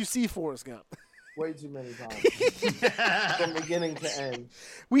times did you see Forrest Gump? Way too many times. From beginning to end.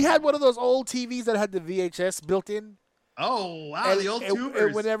 We had one of those old TVs that had the VHS built in. Oh, wow, the old tubers.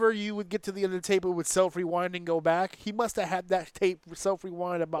 And whenever you would get to the end of the tape, it would self-rewind and go back. He must have had that tape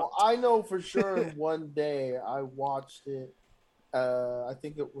self-rewind about... Well, I know for sure one day I watched it. I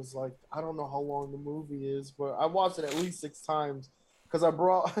think it was like, I don't know how long the movie is, but I watched it at least 6 times. Because I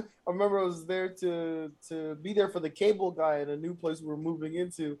remember I was there to be there for the cable guy at a new place we were moving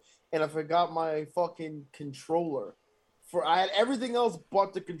into, and I forgot my fucking controller. I had everything else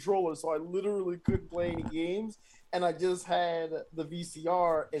but the controller, so I literally couldn't play any games, and I just had the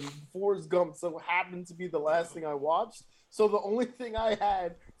VCR, and Forrest Gump so happened to be the last thing I watched. So the only thing I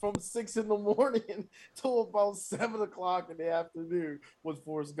had from 6 a.m. till about 7:00 in the afternoon was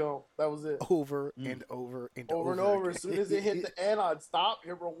Forrest Gump. That was it. Over and over and over. Over and over. As soon as it hit the end, I'd stop,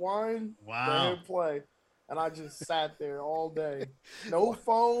 hit rewind, and play. And I just sat there all day. No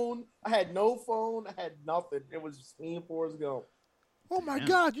phone. I had no phone. I had nothing. It was just me and Forrest Gump. Oh my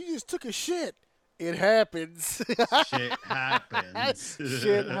God, you just took a shit. It happens. Shit happens.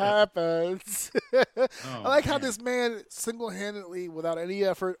 Shit happens. I like how this man single-handedly, without any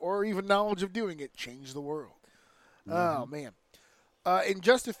effort or even knowledge of doing it, changed the world. Oh, man. In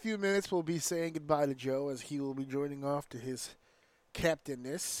just a few minutes, we'll be saying goodbye to Joe as he will be joining off to his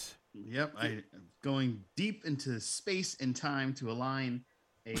captainness. Yep. I'm going deep into space and time to align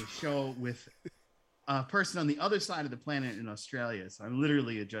a show with a person on the other side of the planet in Australia. So I'm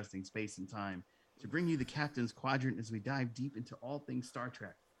literally adjusting space and time to bring you the Captain's Quadrant as we dive deep into all things Star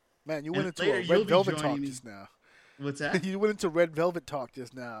Trek. Man, you went into a Red Velvet talk just now. What's that? You went into Red Velvet talk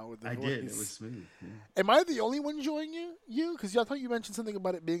just now. With the I voice. did. It was smooth. Yeah. Am I the only one joining you? Because I thought you mentioned something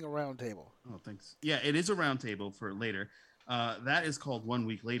about it being a round table. Oh, thanks. Yeah, it is a round table for later. That is called 1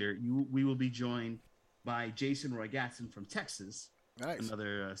 week later. We will be joined by Jason Roy Gatson from Texas. Nice.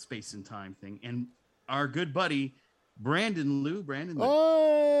 Another space and time thing. And our good buddy, Brandon Lou.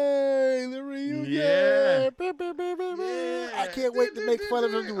 Oh, the reunion. Yeah. I can't wait to make fun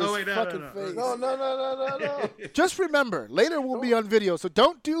of him to his Oh, wait, no, fucking no. face. No. Just remember, later we'll be on video, so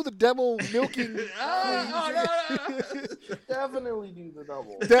don't do the devil milking. Definitely do the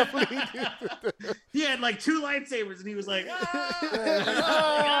double. Definitely do. He had like 2 lightsabers, and he was like, All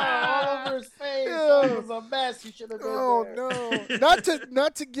over his face. Yeah. It was a mess. You should have done Oh there. no!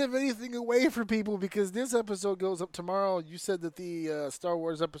 Not to give anything away for people because this episode goes up tomorrow. You said that the Star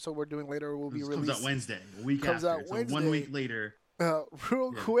Wars episode we're doing later will be This released. comes out Wednesday, a week Comes after. out So Wednesday. 1 week later.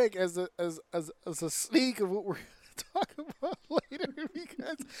 Real Yeah. quick, as a sneak of what we're going to talk about later,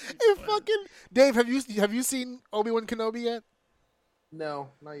 because it fucking Dave, have you seen Obi-Wan Kenobi yet? No,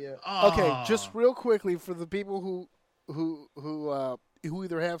 not yet. Okay, just real quickly for the people who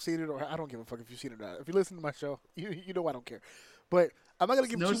either have seen it or I don't give a fuck if you've seen it or not. If you listen to my show, you know I don't care. But I'm not gonna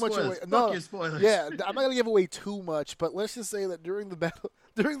give no too much spoilers. away. Fuck your spoilers. Yeah, I'm not gonna give away too much. But let's just say that during the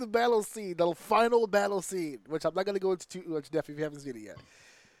battle scene, the final battle scene, which I'm not gonna go into too much depth if you haven't seen it yet.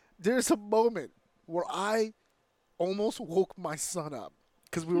 There's a moment where I almost woke my son up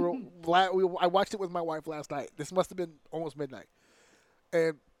because I watched it with my wife last night. This must have been almost midnight.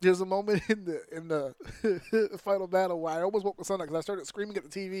 And there's a moment in the final battle where I almost woke my son up because I started screaming at the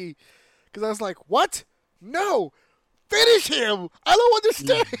TV because I was like, "What? No! Finish him! I don't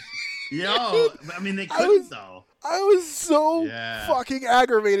understand." Yo, I mean, they couldn't, though. I was so fucking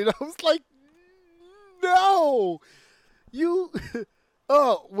aggravated. I was like, "No, you."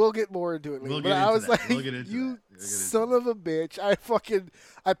 Oh, we'll get more into it later. We'll but get I into was that. like, We'll get into "You that. We'll get into son of a bitch!"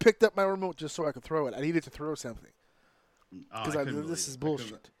 I picked up my remote just so I could throw it. I needed to throw something because I knew this is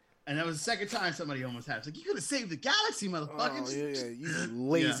bullshit. And that was the second time somebody almost had. It's like, you could have saved the galaxy, motherfucker. Oh, yeah, you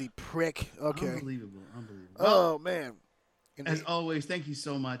lazy prick. Okay. Unbelievable. Oh, man. As always, thank you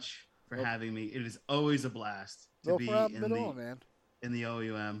so much for having me. It is always a blast to No be problem at all, man. in the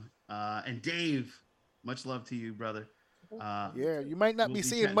OUM. And Dave, much love to you, brother. Yeah, you might not we'll be be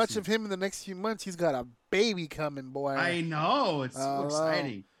seeing chatting much soon. of him in the next few months. He's got a baby coming, boy. I know. It's so Oh,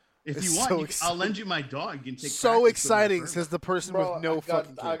 exciting. If It's you want, so I'll exciting. lend you my dog. You can take So practice with exciting, her. says the person Bro, with no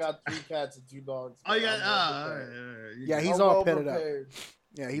fucking kids. I got 3 cats and 2 dogs. Oh, you got. I'm well prepared. Yeah, he's I'm all well petted up. prepared.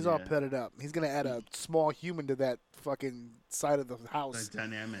 Yeah, he's all Yeah. petted up. He's gonna add a small human to that fucking side of the house. The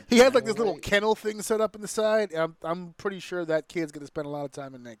dynamic. He had like this Oh, little wait. kennel thing set up in the side. I'm pretty sure that kid's gonna spend a lot of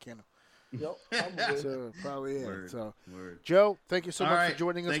time in that kennel. Yep, I'm good. So probably yeah. Word. So Word. Joe, thank you so All much right. for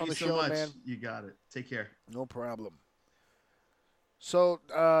joining us Thank on you the so show, much. man. You got it. Take care. No problem. So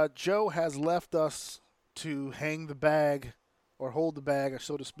Joe has left us to hang the bag or hold the bag,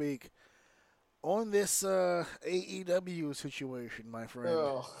 so to speak, on this AEW situation, my friend.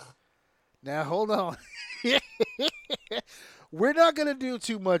 Ugh. Now hold on. We're not gonna do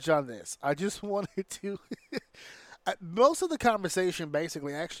too much on this. I just wanted to. Most of the conversation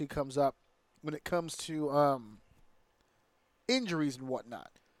basically actually comes up when it comes to injuries and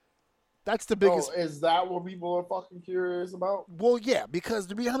whatnot. That's the biggest. Oh, is that what people are fucking curious about? Well, yeah, because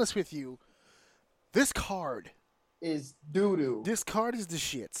to be honest with you, this card Is doo-doo. is the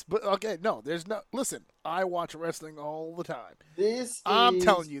shits. But okay, no, there's no. Listen, I watch wrestling all the time. This I'm is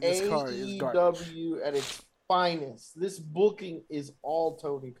telling you, this card is garbage. AEW at its finest. This booking is all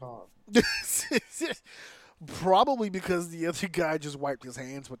Tony Khan. Probably because the other guy just wiped his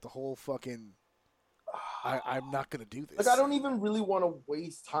hands with the whole fucking. I'm not gonna do this. Like, I don't even really want to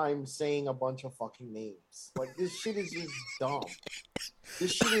waste time saying a bunch of fucking names. Like, this shit is just dumb.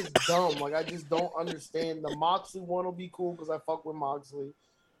 This shit is dumb. Like, I just don't understand. The Moxley one will be cool because I fuck with Moxley.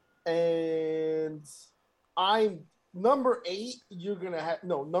 And I'm number 8. You're gonna have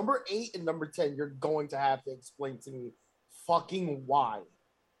number 8 and number 10. You're going to have to explain to me fucking why.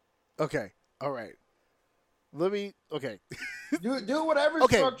 Okay, all right. Let me. Okay. Do whatever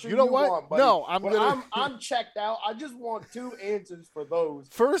Okay, structure you know what? want. Buddy. No, I'm But gonna- I'm checked out. I just want 2 answers for those.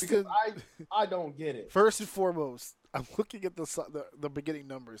 First because and- I don't get it. First and foremost, I'm looking at the beginning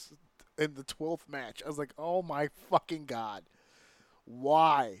numbers in the 12th match. I was like, oh my fucking god,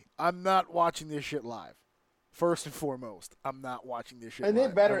 why? I'm not watching this shit live. First and foremost, I'm not watching this shit And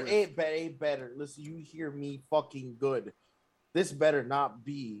live. it better, ever. it better. Listen, you hear me fucking good. This better not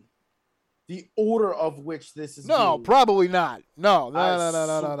be the order of which this is. No, being. probably not. No.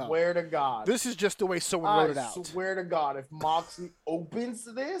 I swear to God. This is just the way someone wrote it out. I swear to God, if Moxley opens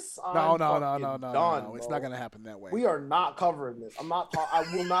this, No, I'm no. fucking done, It's bro. not gonna happen that way. We are not covering this. I'm not. I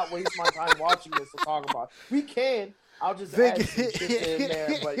will not waste my time watching this to talk about. We can. I'll just add some shit in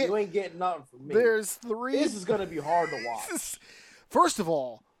there, but you ain't getting nothing from me. There's 3. This is gonna be hard to watch. First of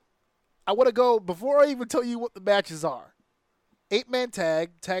all, I want to go before I even tell you what the matches are. 8-man tag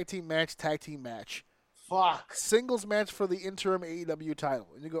team match. fuck. Singles match for the interim AEW title.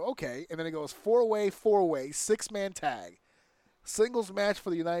 And you go, okay. And then it goes 4-way, 4-way, 6-man tag. Singles match for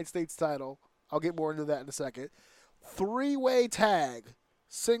the United States title. I'll get more into that in a second. 3-way tag.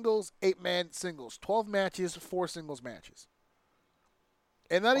 Singles, 8-man singles. 12 matches, 4 singles matches.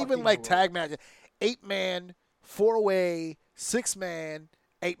 And not even like tag matches. 8-man, 4-way, 6-man,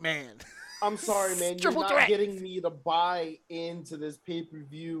 8-man. I'm sorry, man. You're Triple not threat. getting me to buy into this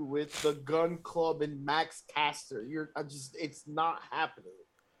pay-per-view with the Gun Club and Max Caster. It's not happening.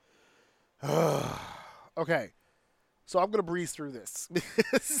 Okay. So I'm gonna breeze through this.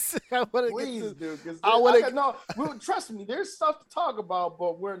 I wanna get Please, to- dude. Because trust me, there's stuff to talk about,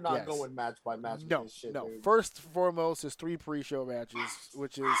 but we're not Yes. going match by match with No, this shit, no. dude. First and foremost is 3 pre-show matches,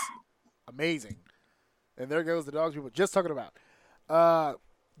 which is amazing. And there goes the dogs we were just talking about.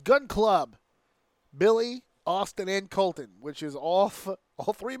 Gun Club, Billy, Austin, and Colton, which is all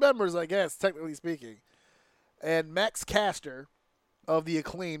 3 members, I guess, technically speaking. And Max Caster of the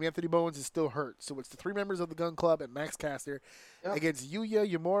Acclaim. Anthony Bowens is still hurt. So it's the 3 members of the Gun Club and Max Caster against Yuya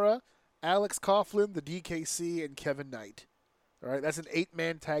Uemura, Alex Coughlin, the DKC, and Kevin Knight. All right, that's an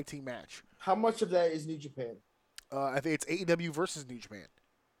 8-man tag team match. How much of that is New Japan? I think it's AEW versus New Japan.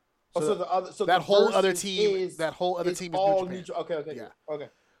 So that the whole other versus team, is all New Japan. Okay. Yeah. Okay.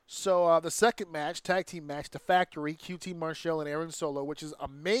 So the second match, tag team match, The Factory, QT Marshall and Aaron Solo, which is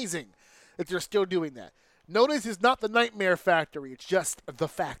amazing that they're still doing that. Notice it's not the Nightmare Factory. It's just The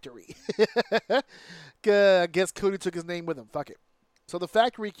Factory. I guess Cody took his name with him. Fuck it. So The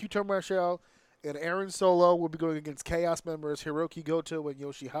Factory, QT Marshall and Aaron Solo will be going against Chaos members Hiroki Goto and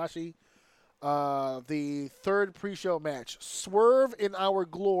Yoshihashi. The third pre-show match, Swerve in Our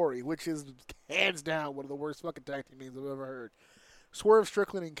Glory, which is hands down one of the worst fucking tag team names I've ever heard. Swerve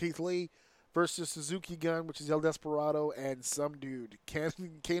Strickland and Keith Lee versus Suzuki Gun, which is El Desperado, and some dude,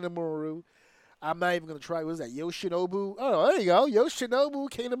 Kanemaru. I'm not even going to try. What is that? Yoshinobu? Oh, there you go. Yoshinobu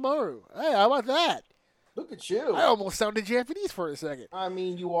Kanemaru. Hey, how about that? Look at you. I almost sounded Japanese for a second. I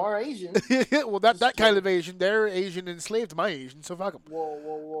mean, you are Asian. Well, that kind of Asian. They're Asian and enslaved my Asian, so fuck them.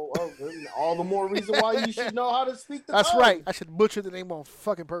 Whoa. Oh, all the more reason why you should know how to speak the That's tongue. right. I should butcher the name on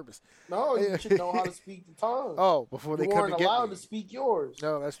fucking purpose. No, you should know how to speak the tongue. Oh, before they you come weren't and get allowed me. to speak yours.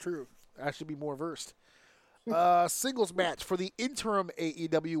 No, that's true. I should be more versed. Singles match for the interim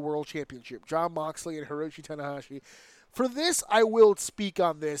AEW World Championship. Jon Moxley and Hiroshi Tanahashi. For this, I will speak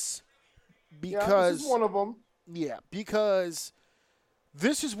on this because this is one of them. Yeah, because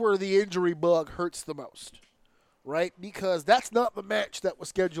this is where the injury bug hurts the most, right? Because that's not the match that was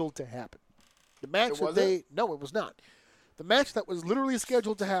scheduled to happen. The match no, it was not. The match that was literally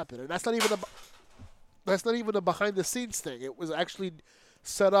scheduled to happen, and that's not even a behind the scenes thing. It was actually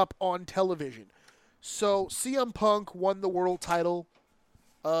set up on television. So CM Punk won the world title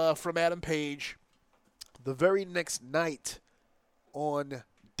from Adam Page. The very next night on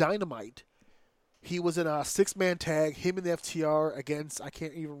Dynamite, he was in a 6-man tag, him and the FTR against, I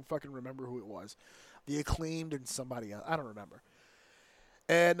can't even fucking remember who it was. The Acclaimed and somebody else. I don't remember.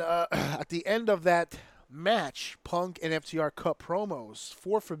 And at the end of that match, Punk and FTR cut promos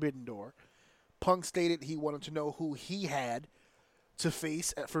for Forbidden Door. Punk stated he wanted to know who he had to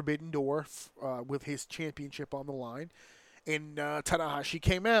face at Forbidden Door with his championship on the line. And Tanahashi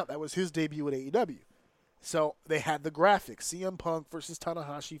came out. That was his debut at AEW. So they had the graphic, CM Punk versus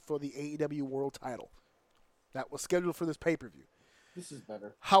Tanahashi for the AEW World title. That was scheduled for this pay-per-view. This is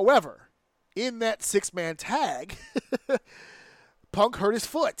better. However, in that 6-man tag, Punk hurt his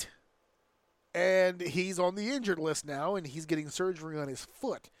foot. And he's on the injured list now, and he's getting surgery on his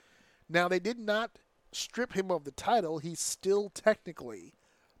foot. Now, they did not strip him of the title. He's still technically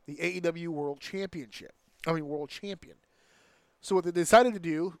the AEW World Champion. So what they decided to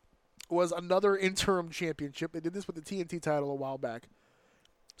do was another interim championship. They did this with the TNT title a while back.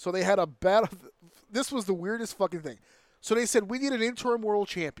 So they had a battle. This was the weirdest fucking thing. So they said, we need an interim world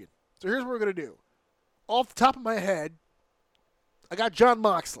champion. So here's what we're going to do. Off the top of my head, I got Jon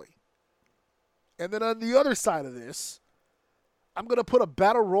Moxley. And then on the other side of this, I'm going to put a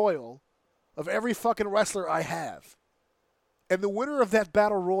battle royal of every fucking wrestler I have. And the winner of that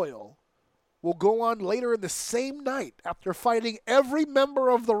battle royal will go on later in the same night after fighting every member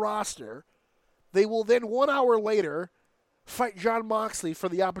of the roster. They will then 1 hour later fight Jon Moxley for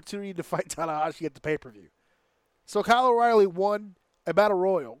the opportunity to fight Tanahashi at the pay-per-view. So Kyle O'Reilly won a battle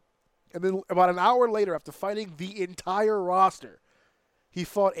royal, and then about an hour later, after fighting the entire roster, he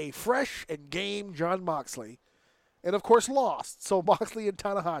fought a fresh and game Jon Moxley, and of course lost. So Moxley and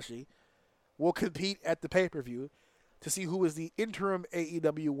Tanahashi will compete at the pay-per-view to see who is the interim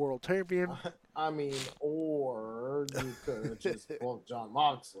AEW World Champion. I mean, or you could just book John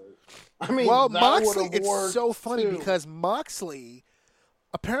Moxley. I mean, Well, that Moxley, would've it's worked, so funny too. because Moxley,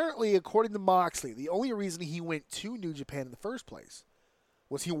 apparently, according to Moxley, the only reason he went to New Japan in the first place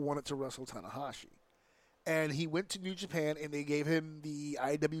was he wanted to wrestle Tanahashi. And he went to New Japan, and they gave him the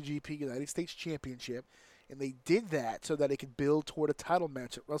IWGP United States Championship, and they did that so that they could build toward a title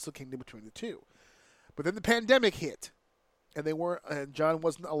match at Wrestle Kingdom between the two. But then the pandemic hit, and and John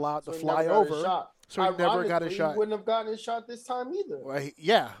wasn't allowed to So he fly never got his over, shot. so he never got a Ironically, shot. He wouldn't have gotten his shot this time either.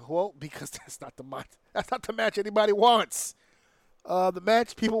 Well, because that's not the match anybody wants. The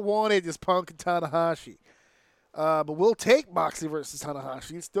match people wanted is Punk and Tanahashi. But we'll take Moxley versus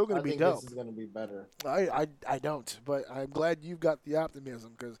Tanahashi. It's still going to be dope. This is going to be better. I don't, but I'm glad you've got the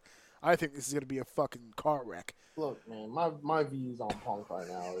optimism because I think this is going to be a fucking car wreck. Look, man, my views on Punk right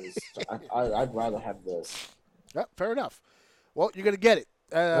now is I'd rather have this. Yep, fair enough. Well, you're going to get it.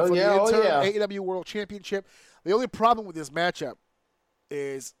 For the interim AEW World Championship. The only problem with this matchup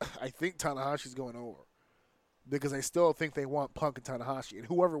is I think Tanahashi's going over because I still think they want Punk and Tanahashi. And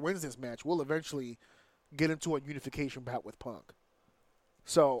whoever wins this match will eventually get into a unification bout with Punk.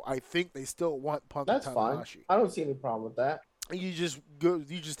 So I think they still want Punk That's and fine. Tanahashi. I don't see any problem with that. You just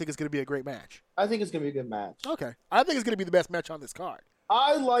think it's going to be a great match. I think it's going to be a good match. Okay. I think it's going to be the best match on this card.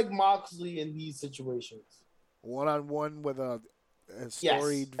 I like Moxley in these situations. One-on-one with a Yes,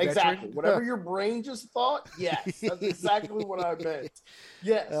 storied exactly. veteran. Whatever your brain just thought, yes, that's exactly what I meant.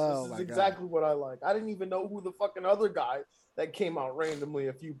 Yes, Oh, this my is God. exactly what I like. I didn't even know who the fucking other guy that came out randomly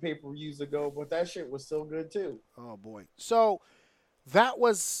a few pay-per-views ago, but that shit was still good too. Oh, boy. So that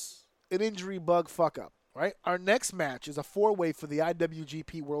was an injury bug fuck-up, right? Our next match is a four-way for the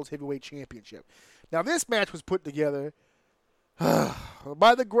IWGP World Heavyweight Championship. Now, this match was put together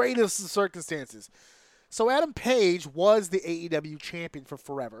by the greatest of circumstances. So Adam Page was the AEW champion for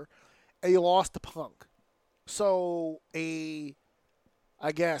forever, and he lost to Punk. So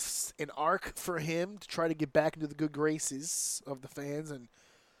I guess, an arc for him to try to get back into the good graces of the fans and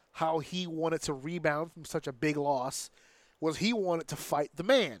how he wanted to rebound from such a big loss was he wanted to fight the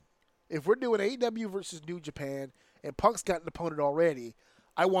man. If we're doing AEW versus New Japan and Punk's got an opponent already,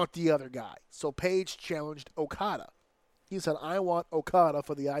 I want the other guy. So Page challenged Okada. He said, I want Okada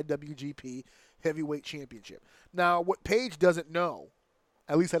for the IWGP Heavyweight Championship. Now, what Page doesn't know,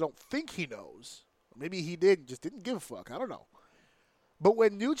 at least I don't think he knows, maybe he did, just didn't give a fuck, I don't know. But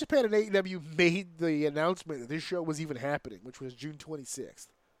when New Japan and AEW made the announcement that this show was even happening, which was June 26th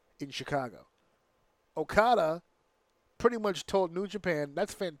in Chicago, Okada pretty much told New Japan,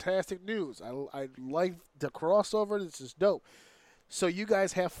 that's fantastic news. I like the crossover. This is dope. So you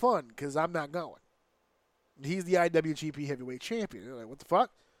guys have fun because I'm not going. He's the IWGP Heavyweight Champion. They're like, what the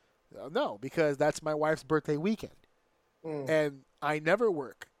fuck? No, because that's my wife's birthday weekend. And I never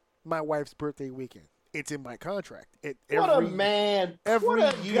work my wife's birthday weekend. It's in my contract. What a man. Every what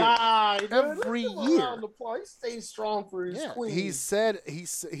a year. guy. Dude. Every Let him year. around the place. He stays strong for his queen. He said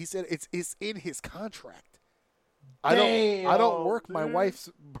it's in his contract. Damn, I don't work my dude. wife's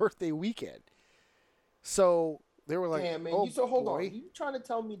birthday weekend. So they were like, Damn, man. oh, Hold boy. on. You trying to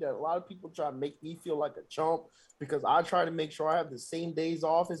tell me that a lot of people try to make me feel like a chump because I try to make sure I have the same days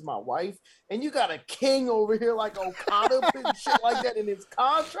off as my wife, and you got a king over here like Okada and shit like that in his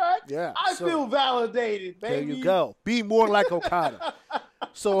contract? Yeah, I so- feel validated, baby. There you go. Be more like Okada.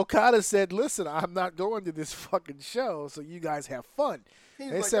 So Okada said, listen, I'm not going to this fucking show, so you guys have fun. He's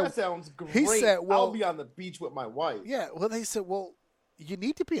They like, said- that sounds great. he said, well- I'll be on the beach with my wife. Yeah, well, they said, well, you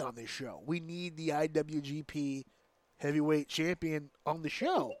need to be on this show. We need the IWGP Heavyweight Champion on the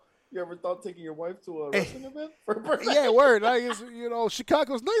show. You ever thought taking your wife to a wrestling event for her birthday? Yeah, word. I guess,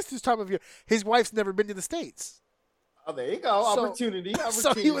 Chicago's nice this time of year. His wife's never been to the States. Oh, there you go. So- Opportunity.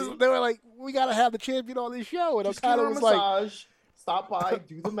 So they were like, we got to have the champion on this show. And Just give Okada her a was like, massage, stop by,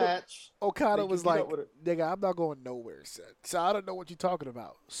 do the match. Okada Make was you get like, up with it. nigga, I'm not going nowhere, son. So I don't know what you're talking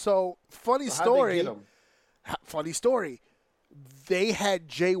about. So, funny So how'd they get story. him? Funny story. They had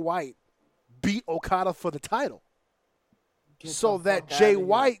Jay White beat Okada for the title. Get So the that fuck Jay outta here.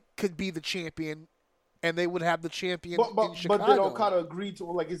 White could be the champion, and they would have the champion in But Chicago. did Okada agree to?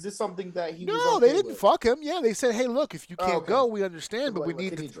 Like, is this something that he? No, was they okay didn't with? fuck him. Yeah, they said, hey, look, if you Oh, can't okay. go, we understand, but Like, we need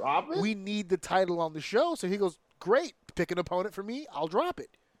can he the drop it? we need the title on the show. So he goes, great, pick an opponent for me, I'll drop it.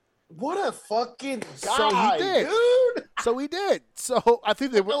 What a fucking guy, So he did. dude! So he did. So I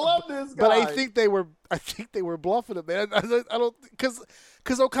think they I were. love this guy. But I think they were bluffing him, man. I don't because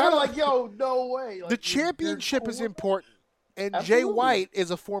kind Okada, of like, yo, no way. Like, the you're championship cool is with important. And Jay Absolutely. White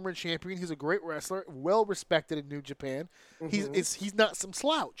is a former champion. He's a great wrestler, well respected in New Japan. Mhm. He's not some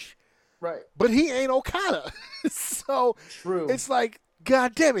slouch, that. Right. but he ain't Okada. So True. it's like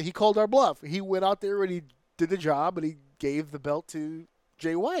God damn it, he called our bluff. He went out there and he did the job, and he gave the belt to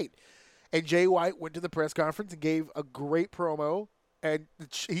Jay White. And Jay White went to the press conference and gave a great promo, and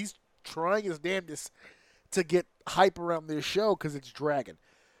he's trying his damnedest to get hype around this show because it's dragging.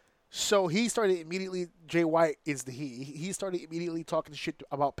 So he started immediately, Jay White is the he started immediately talking shit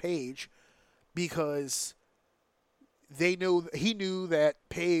about Paige because he knew that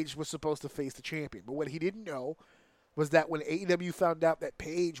Paige was supposed to face the champion. But what he didn't know was that when AEW found out that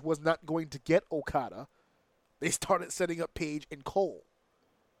Paige was not going to get Okada, they started setting up Paige and Cole.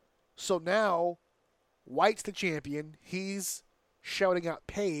 So now, White's the champion. He's shouting out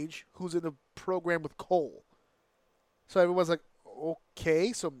Paige, who's in the program with Cole. So everyone's like,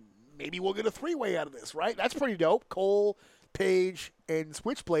 okay, so maybe we'll get a three-way out of this, right? That's pretty dope. Cole, Paige, and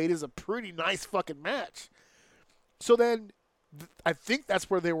Switchblade is a pretty nice fucking match. So then, I think that's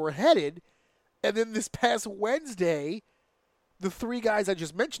where they were headed. And then this past Wednesday, the three guys I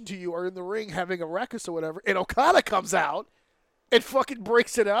just mentioned to you are in the ring having a ruckus or whatever, and Okada comes out and fucking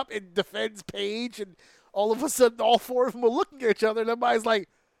breaks it up and defends Paige, and all of a sudden all four of them are looking at each other, and everybody's like,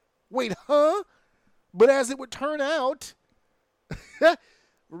 wait, huh? But as it would turn out,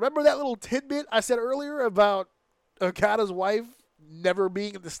 remember that little tidbit I said earlier about Okada's wife never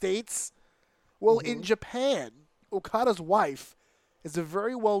being in the States? Well, in Japan, Okada's wife is a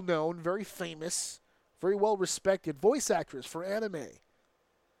very well-known, very famous, very well-respected voice actress for anime.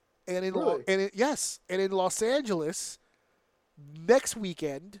 And in Really? and in Los Angeles, next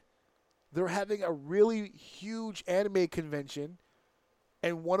weekend, they're having a really huge anime convention,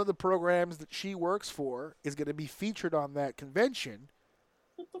 and one of the programs that she works for is going to be featured on that convention.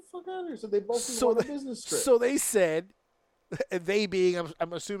 Get the fuck out of here. So they both So on a they- business trip. So they said, and they being,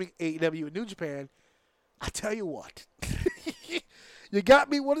 I'm assuming AEW and New Japan, I tell you what, you got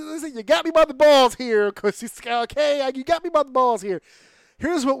me. What did they say? You got me by the balls here, because it's okay. You got me by the balls here.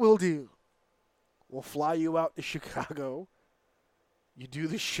 Here's what we'll do. We'll fly you out to Chicago. You do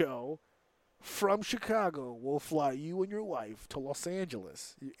the show. From Chicago, we'll fly you and your wife to Los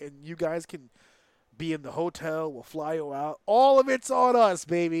Angeles. And you guys can be in the hotel. We'll fly you out. All of it's on us,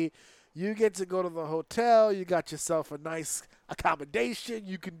 baby. You get to go to the hotel. You got yourself a nice accommodation.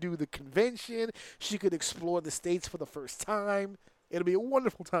 You can do the convention. She could explore the States for the first time. It'll be a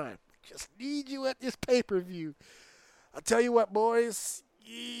wonderful time. Just need you at this pay-per-view. I'll tell you what, boys.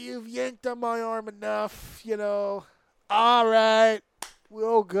 You've yanked on my arm enough, you know. All right.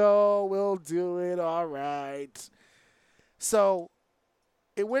 We'll go. We'll do it. All right. So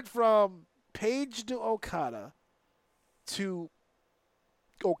it went from Paige to Okada to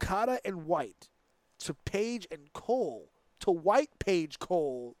Okada and White to Paige and Cole to White Paige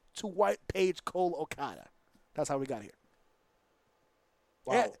Cole to White Paige Cole Okada. That's how we got here.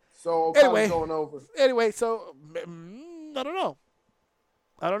 Wow. Yeah. So Okada's Anyway. going over. Anyway, so I don't know.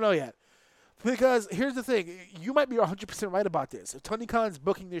 I don't know yet. Because here's the thing. You might be 100% right about this. If Tony Khan's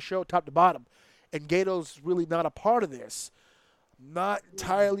booking this show top to bottom and Gato's really not a part of this, I'm not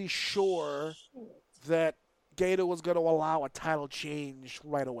entirely sure that Gato was going to allow a title change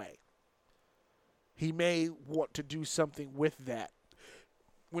right away. He may want to do something with that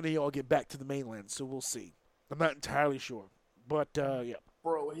when they all get back to the mainland, so we'll see. I'm not entirely sure. But, yeah.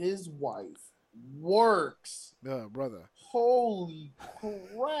 Bro, his wife works. Brother. Holy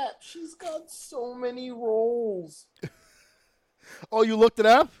crap. She's got so many roles. Oh, you looked it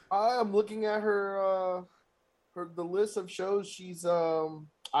up? I am looking at her the list of shows she's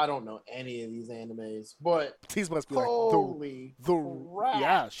I don't know any of these animes, but These must be like holy the crap.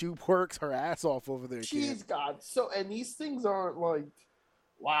 yeah, she works her ass off over there. She's Kid. got so, and these things aren't like,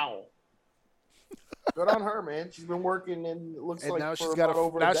 wow. Good on her, man. She's been working, and it looks And like now for she's got about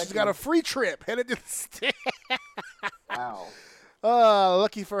over a she's got a decade. free trip headed to the States. Wow.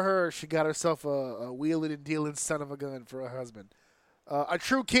 Lucky for her, she got herself a wheeling and dealing son of a gun for her husband. A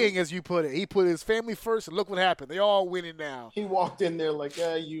true king, as you put it. He put his family first, and look what happened. They all winning now. He walked in there like,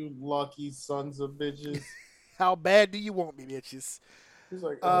 "Yeah, you lucky sons of bitches." How bad do you want me, bitches? He's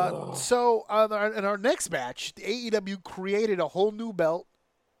like, "Ugh." So, in our next match, the AEW created a whole new belt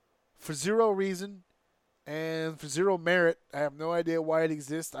for zero reason and for zero merit. I have no idea why it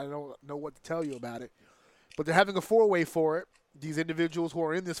exists. I don't know what to tell you about it. But they're having a four-way for it. These individuals who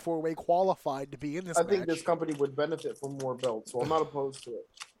are in this four-way qualified to be in this I match. think this company would benefit from more belts, so I'm not opposed to it.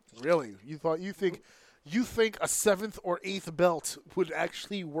 Really? You think a seventh or eighth belt would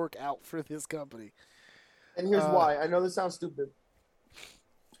actually work out for this company? And here's why. I know this sounds stupid,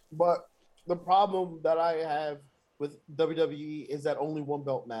 but the problem that I have with WWE is that only one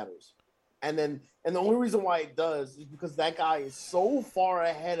belt matters. And the only reason why it does is because that guy is so far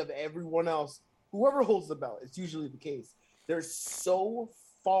ahead of everyone else. Whoever holds the belt, it's usually the case. they're so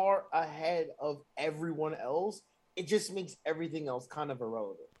far ahead of everyone else. It just makes everything else kind of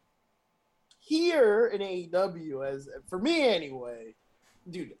irrelevant. Here in AEW, as for me anyway,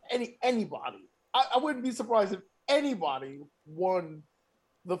 dude, anybody, I wouldn't be surprised if anybody won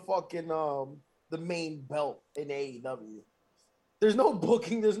the fucking the main belt in AEW. There's no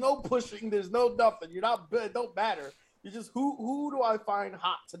booking, there's no pushing, there's no nothing. You're not it don't matter. You're just who do I find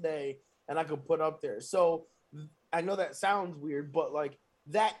hot today and I could put up there. So I know that sounds weird, but like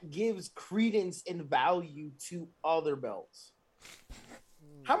that gives credence and value to other belts.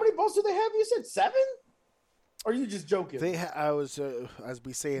 How many belts do they have? You said 7? Or are you just joking? I was, as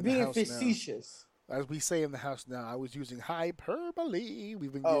we say in the Being house facetious. now. As we say in the house now, I was using hyperbole.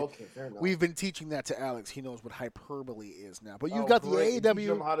 Okay, fair enough. We've been teaching that to Alex. He knows what hyperbole is now. But you've Oh, got great. the Teach AEW.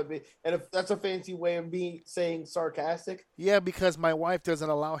 them how to be, and if that's a fancy way of saying sarcastic. Yeah, because my wife doesn't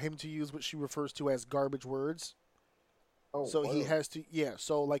allow him to use what she refers to as garbage words. Oh, So he wow. has to, yeah.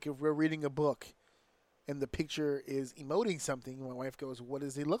 So like if we're reading a book and the picture is emoting something, my wife goes, "What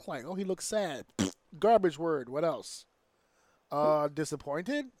does he look like?" "Oh, he looks sad." Garbage word. What else?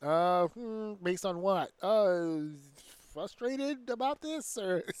 Disappointed? Based on what? Frustrated about this?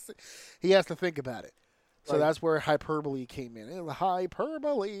 Or he has to think about it. So Right. that's where hyperbole came in.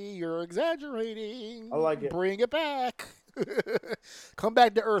 Hyperbole, you're exaggerating. I like it. Bring it back. Come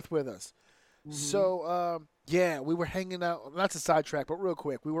back to earth with us. Mhm. So, yeah, we were hanging out. Not to sidetrack, but real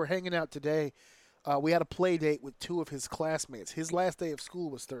quick. We were hanging out today. We had a play date with 2 of his classmates. His last day of school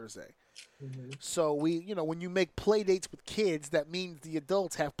was Thursday. Mhm. So when you make play dates with kids, that means the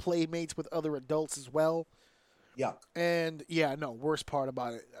adults have playmates with other adults as well. Yuck. And yeah, no, worst part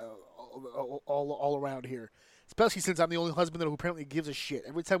about it, all around here. Especially since I'm the only husband who apparently gives a shit.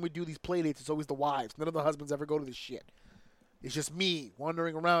 Every time we do these play dates, it's always the wives. None of the husbands ever go to this shit. It's just me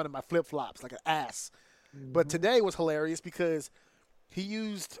wandering around in my flip flops like an ass. But today was hilarious because he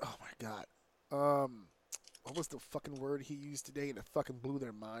used, oh my god, what was the fucking word he used today, and it fucking blew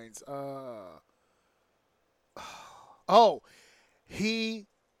their minds. He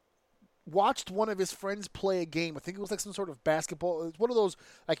watched one of his friends play a game. I think it was like some sort of basketball. It's one of those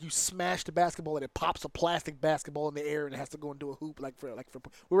like you smash the basketball and it pops a plastic basketball in the air and it has to go into a hoop. We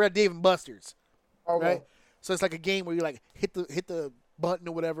were at Dave and Buster's, Okay. right? So it's like a game where you like hit the button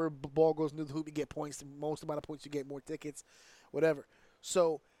or whatever, ball goes into the hoop, you get points. The most amount of points you get, more tickets, whatever.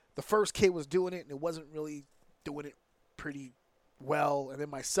 So the first kid was doing it and it wasn't really doing it pretty well. And then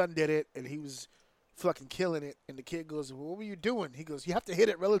my son did it and he was fucking killing it. And the kid goes, "Well, what were you doing?" He goes, "You have to hit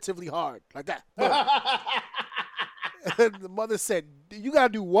it relatively hard, like that." Boom. And the mother said, "You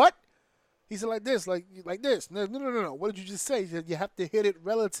gotta do what?" He said, "Like this, like this." No. What did you just say? He said, "You have to hit it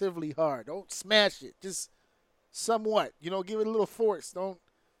relatively hard. Don't smash it. Just somewhat. Give it a little force. Don't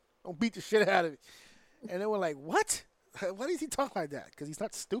beat the shit out of it." And they were like, "What? Why does he talk like that?" Because he's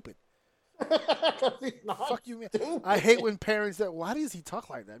not stupid. Fuck you, man. I hate when parents that. Why does he talk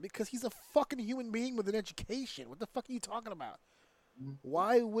like that? Because he's a fucking human being with an education. What the fuck are you talking about?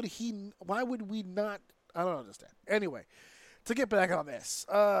 Why would we not? I don't understand. Anyway, to get back on this.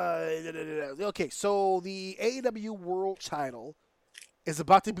 Okay, so the AEW World Title is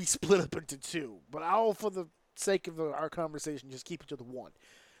about to be split up into 2, but I'll, for the sake of our conversation, just keep it to the 1.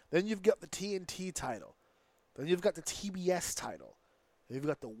 Then you've got the TNT title. Then you've got the TBS title. Then you've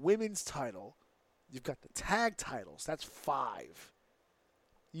got the women's title. You've got the tag titles. That's 5.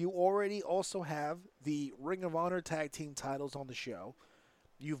 You already also have the Ring of Honor tag team titles on the show.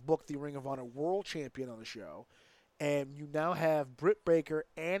 You've booked the Ring of Honor World Champion on the show. And you now have Britt Baker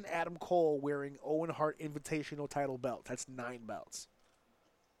and Adam Cole wearing Owen Hart Invitational title belts. That's 9 belts.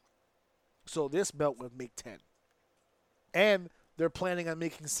 So this belt would make 10. And they're planning on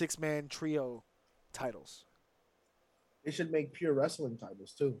making 6-man trio titles. They should make pure wrestling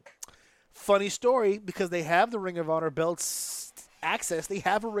titles too. Funny story, because they have the Ring of Honor belts access. They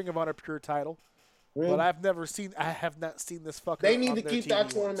have a Ring of Honor pure title. Really? But I have not seen this fucker. They need on to their keep TV that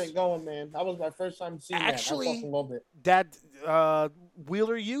once. tournament going, man. That was my first time seeing Actually, that. I fucking loved it. That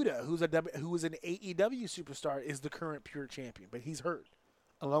Wheeler Yuta, who is an AEW superstar, is the current pure champion, but he's hurt,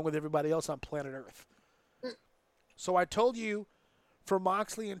 along with everybody else on planet Earth. So I told you, for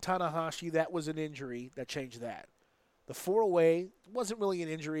Moxley and Tanahashi, that was an injury that changed that. The 4-way wasn't really an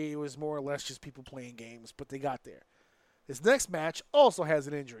injury; it was more or less just people playing games, but they got there. This next match also has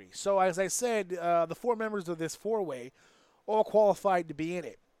an injury. So as I said, the 4 members of this 4-way all qualified to be in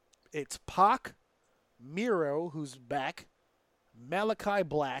it. It's Pac, Miro, who's back, Malachi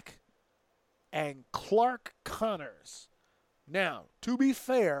Black, and Clark Connors. Now, to be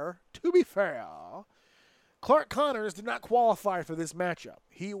fair, Clark Connors did not qualify for this matchup.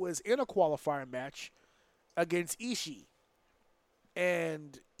 He was in a qualifier match against Ishii.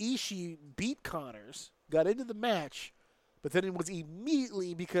 And Ishii beat Connors, got into the match, but then it was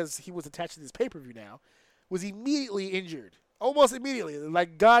immediately, because he was attached to this pay-per-view now, was immediately injured. Almost immediately.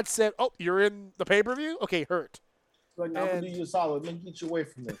 Like God said, oh, you're in the pay-per-view? Okay, hurt. Like, I'm gonna do you a solid. Let me get you away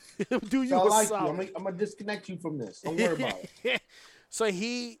from this. Do you I a like solid. you. I'm gonna disconnect you from this. Don't worry about it. So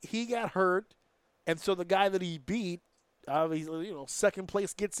he got hurt, and so the guy that he beat, obviously, second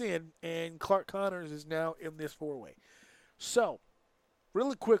place gets in, and Clark Connors is now in this 4-way. So,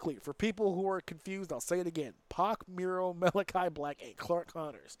 really quickly, for people who are confused, I'll say it again. Pac, Miro, Malachi Black, and Clark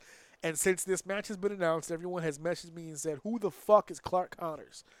Connors. And since this match has been announced, everyone has messaged me and said, who the fuck is Clark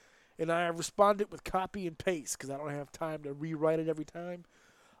Connors? And I have responded with copy and paste because I don't have time to rewrite it every time.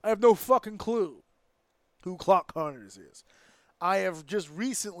 I have no fucking clue who Clark Connors is. I have just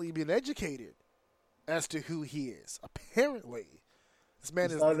recently been educated as to who he is. Apparently, this man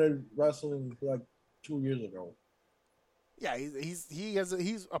He is... started wrestling like 2 years ago. Yeah,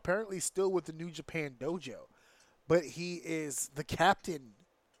 he's apparently still with the New Japan Dojo, but he is the captain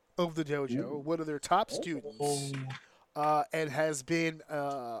of the dojo, one of their top students, and has been.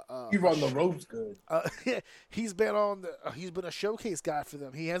 He run the ropes good. He's been a showcase guy for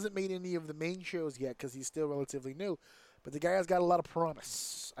them. He hasn't made any of the main shows yet because he's still relatively new, but the guy has got a lot of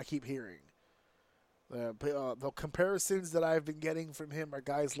promise. I keep hearing. The comparisons that I've been getting from him are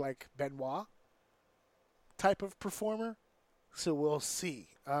guys like Benoit type of performer. So we'll see.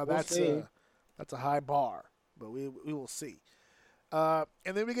 That's a high bar, but we will see. And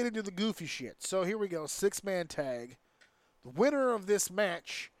then we get into the goofy shit. So here we go, 6-man tag. The winner of this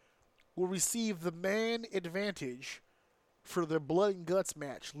match will receive the man advantage for their blood and guts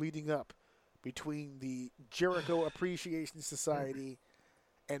match leading up between the Jericho Appreciation Society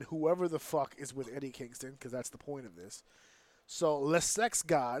and whoever the fuck is with Eddie Kingston, because that's the point of this. So, Les Sex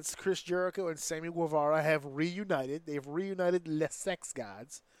Gods, Chris Jericho and Sammy Guevara have reunited. They've reunited Les Sex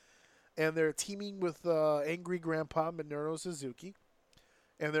Gods. And they're teaming with Angry Grandpa Minoru Suzuki.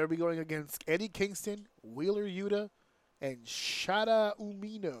 And they'll be going against Eddie Kingston, Wheeler Yuta, and Shada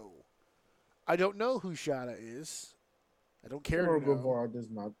Umino. I don't know who Shada is. I don't care to know. Guevara does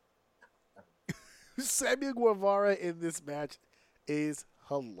not. Sammy Guevara in this match is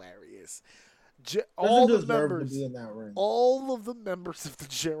hilarious. All of the members of the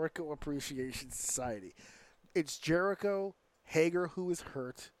Jericho Appreciation Society. It's Jericho, Hager, who is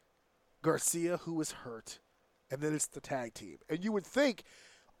hurt, Garcia, who is hurt, and then it's the tag team. And you would think,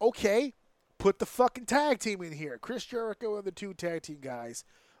 okay, put the fucking tag team in here. Chris Jericho and the 2 tag team guys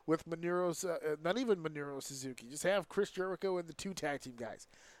with not even Minoru Suzuki. Just have Chris Jericho and the 2 tag team guys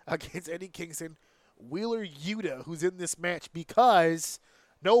against Eddie Kingston, Wheeler Yuta, who's in this match because...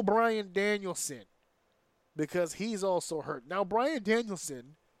 No Bryan Danielson, because he's also hurt. Now, Bryan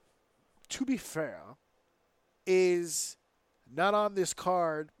Danielson, to be fair, is not on this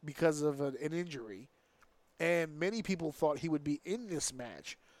card because of an injury, and many people thought he would be in this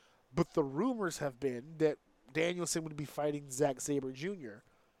match, but the rumors have been that Danielson would be fighting Zack Sabre Jr.,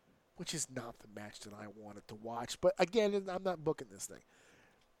 which is not the match that I wanted to watch. But again, I'm not booking this thing.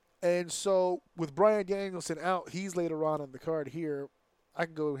 And so, with Bryan Danielson out, he's later on the card here. I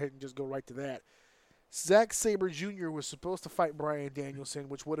can go ahead and just go right to that. Zack Sabre Jr. was supposed to fight Bryan Danielson,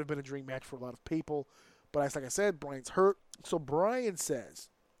 which would have been a dream match for a lot of people. But like I said, Bryan's hurt. So Bryan says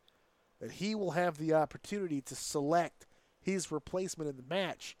that he will have the opportunity to select his replacement in the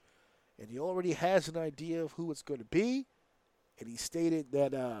match. And he already has an idea of who it's going to be. And he stated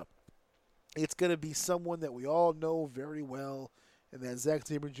that it's going to be someone that we all know very well and that Zack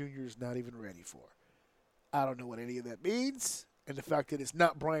Sabre Jr. is not even ready for. I don't know what any of that means. And the fact that it's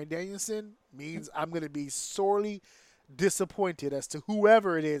not Bryan Danielson means I'm going to be sorely disappointed as to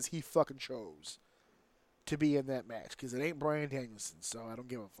whoever it is he fucking chose to be in that match. Because it ain't Bryan Danielson, so I don't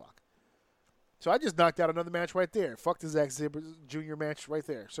give a fuck. So I just knocked out another match right there. Fuck the Zack Sabre Jr. match right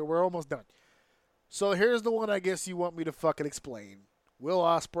there. So we're almost done. So here's the one I guess you want me to fucking explain. Will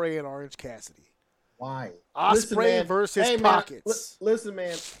Ospreay and Orange Cassidy. Why? Ospreay versus Pockets. Listen,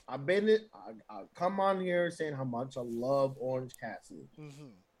 man. I've been it. I come on here saying how much I love Orange Cassidy. Mm-hmm.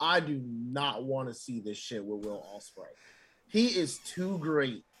 I do not want to see this shit with Will Ospreay. He is too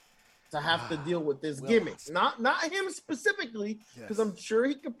great to have to deal with this gimmick. Not him specifically, because I'm sure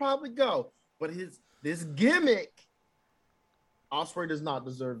he could probably go. But this gimmick, Ospreay does not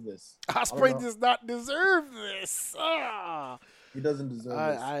deserve this. Ospreay does not deserve this. He doesn't deserve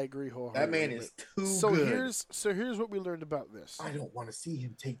this. I agree wholeheartedly. That man is too good. So here's what we learned about this. I don't want to see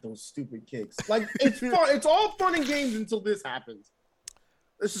him take those stupid kicks. Like, it's fun. It's all fun and games until this happens.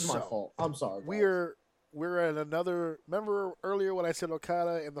 This is my fault. I'm sorry. We're at another. Remember earlier when I said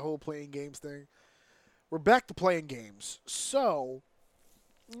Okada and the whole playing games thing? we're back to playing games. So,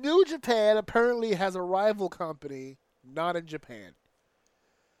 New Japan apparently has a rival company not in Japan.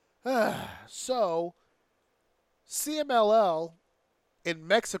 So, CMLL in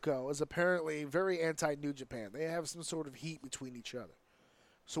Mexico is apparently very anti-New Japan. They have some sort of heat between each other.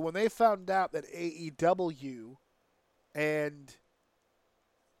 So when they found out that AEW and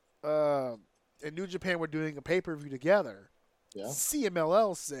New Japan were doing a pay-per-view together, Yeah.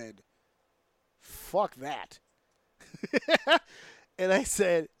 CMLL said, fuck that. And I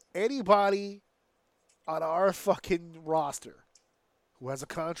said, anybody on our fucking roster who has a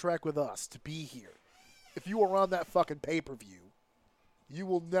contract with us to be here, if you are on that fucking pay-per-view, you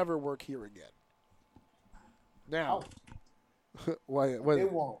will never work here again. Now, They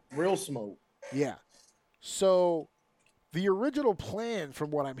want real smoke. yeah. So, the original plan,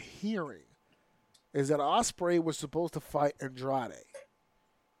 from what I'm hearing, is that Ospreay was supposed to fight Andrade.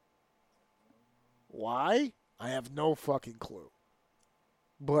 Why? I have no fucking clue.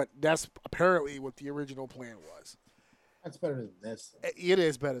 But that's apparently what the original plan was. That's better than this. It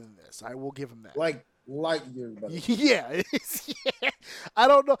is better than this. I will give him that. Like years better. Yeah, it is. Yeah. I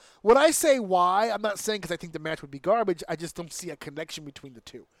don't know. When I say why, I'm not saying because I think the match would be garbage. I just don't see a connection between the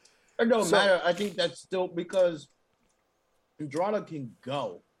two. It don't matter. I think that's still because Andrade can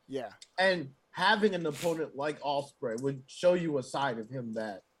go. Yeah. And having an opponent like Ospreay would show you a side of him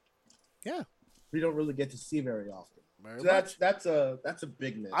that we don't really get to see very often. Very So much. that's a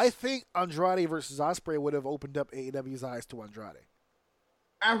big miss. I think Andrade versus Ospreay would have opened up AEW's eyes to Andrade.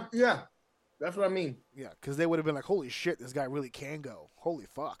 Yeah, that's what I mean. Yeah, because they would have been like, holy shit, this guy really can go. Holy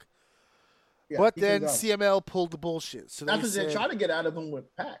fuck. Yeah, But he can then go. CML pulled the bullshit. So Not they that they said, try to get out of him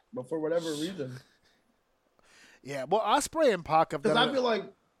with Pac, but for whatever reason, yeah, well, Ospreay and Pac have because done I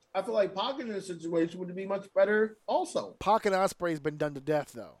feel like Pac in this situation would be much better. Also, Pac and Ospreay's been done to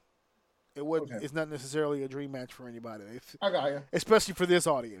death, though. Okay. It's not necessarily a dream match for anybody. I got you. Especially for this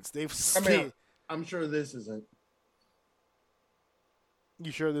audience. I mean, I'm sure this isn't.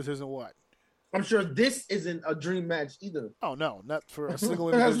 You sure this isn't what? I'm sure this isn't a dream match either. Oh no, not for a single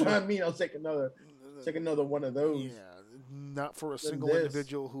That's individual. what I mean. I'll take another one of those. Yeah, not for a Than single this.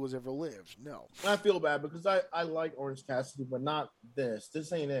 individual who has ever lived. No. I feel bad because I like Orange Cassidy, but not this.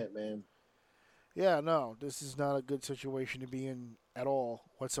 This ain't it, man. Yeah, no, this is not a good situation to be in at all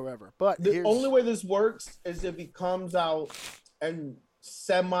whatsoever. But The here's, only way this works is if he comes out and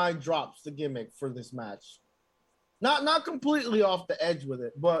semi drops the gimmick for this match. Not completely off the edge with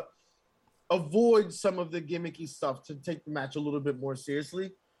it, but avoid some of the gimmicky stuff to take the match a little bit more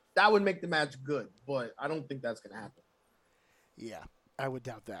seriously. That would make the match good, but I don't think that's gonna happen. yeah, I would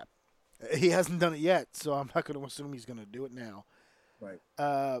doubt that. He hasn't done it yet, so I'm not going to assume he's going to do it now.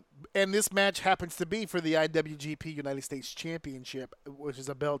 Right. And this match happens to be for the IWGP United States Championship, which is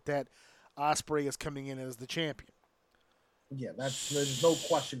a belt that Ospreay is coming in as the champion. Yeah, there's no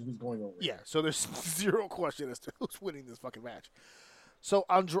question who's going over. Yeah, so there's zero question as to who's winning this fucking match. So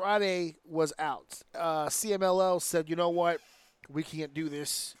Andrade was out. CMLL said, you know what? We can't do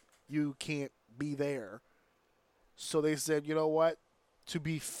this. You can't be there. So they said, you know what? To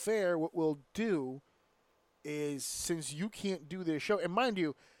be fair, what we'll do is, since you can't do this show, and mind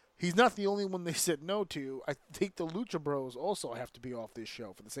you, he's not the only one they said no to. I think the Lucha Bros also have to be off this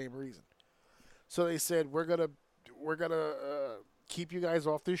show for the same reason. So they said, we're gonna keep you guys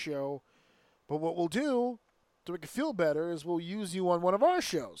off this show, but what we'll do to make it feel better is we'll use you on one of our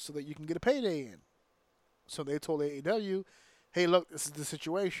shows so that you can get a payday in. So they told AEW, hey, look, this is the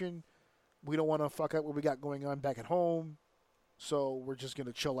situation. We don't want to fuck up what we got going on back at home, so we're just going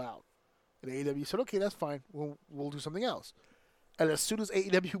to chill out. And AEW said, okay, that's fine. We'll do something else. And as soon as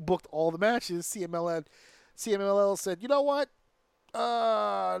AEW booked all the matches, CMLL said, you know what?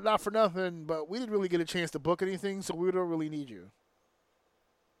 Not for nothing, but we didn't really get a chance to book anything, so we don't really need you.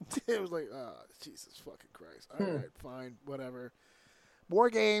 It was like, Jesus fucking Christ. All right, fine, whatever.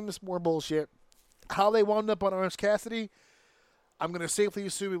 More games, more bullshit. How they wound up on Orange Cassidy, I'm going to safely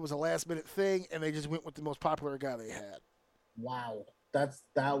assume it was a last-minute thing, and they just went with the most popular guy they had. Wow. That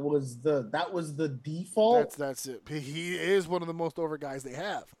was the default. That's it. He is one of the most over guys they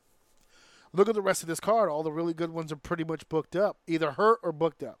have. Look at the rest of this card. All the really good ones are pretty much booked up, either hurt or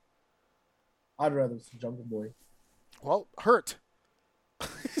booked up. I'd rather see Jungle Boy. Well, hurt.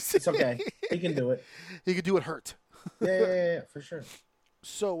 It's okay. He can do it. He could do it hurt. Yeah, for sure.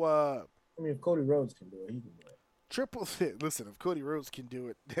 So, I mean, if Cody Rhodes can do it, he can do it. listen, if Cody Rhodes can do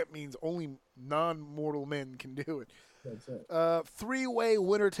it, that means only non-mortal men can do it. That's it. 3-way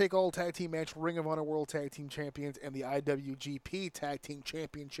winner-take-all tag team match. Ring of Honor World Tag Team Champions and the IWGP Tag Team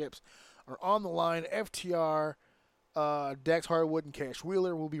Championships are on the line. FTR Dax Harwood and Cash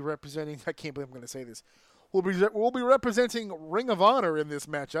Wheeler will be representing. I can't believe I'm going to say this. Will be representing Ring of Honor in this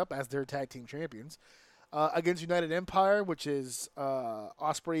matchup as their tag team champions against United Empire, which is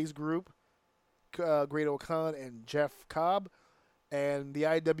Ospreay's group, Great O'Khan and Jeff Cobb, and the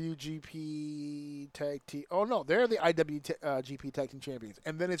IWGP tag team. Oh no, they're the IWGP tag team champions,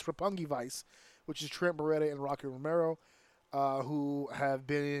 and then it's Roppongi Vice, which is Trent Beretta and Rocky Romero. Who have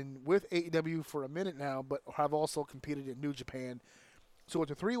been with AEW for a minute now, but have also competed in New Japan. So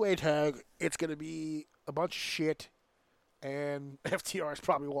it's a three-way tag. It's going to be a bunch of shit, and FTR is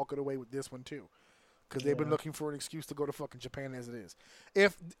probably walking away with this one too, because they've been looking for an excuse to go to fucking Japan as it is.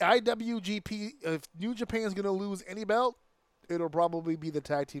 If New Japan is going to lose any belt, it'll probably be the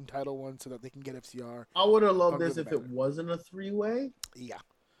tag team title one, so that they can get FTR. I would have loved this if it wasn't a three-way. Yeah.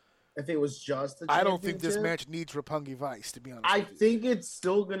 If it was just a I don't think this match needs Roppongi Vice, to be honest. I think it's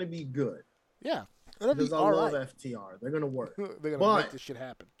still going to be good. Yeah. It'll be because I love FTR. They're going to work. They're going to make this shit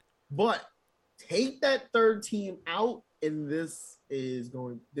happen. But take that third team out, and this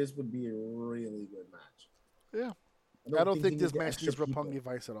would be a really good match. Yeah. I don't think this match needs Roppongi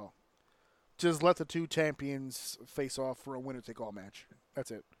Vice at all. Just let the two champions face off for a winner-take-all match.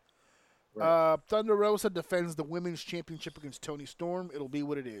 That's it. Right. Thunder Rosa defends the women's championship against Toni Storm. It'll be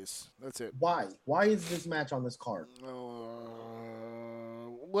what it is. That's it. Why? Why is this match on this card?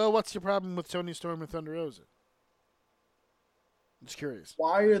 Well, what's your problem with Toni Storm and Thunder Rosa? I'm just curious.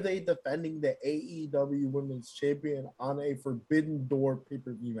 Why are they defending the AEW Women's Champion on a Forbidden Door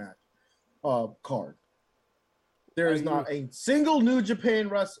pay-per-view match card? There is not a single New Japan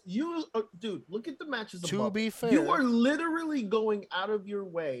wrestler. Dude, look at the matches. To be fair, you are literally going out of your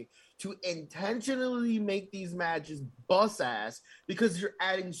way to intentionally make these matches bus ass because you're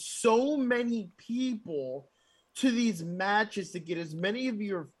adding so many people to these matches to get as many of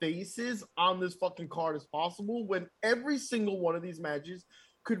your faces on this fucking card as possible, when every single one of these matches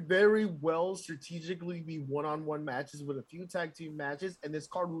could very well strategically be one-on-one matches with a few tag team matches, and this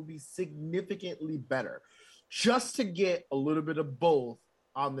card will be significantly better. Just to get a little bit of both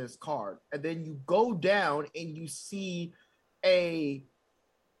on this card. And then you go down and you see a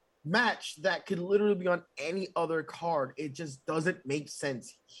match that could literally be on any other card. It just doesn't make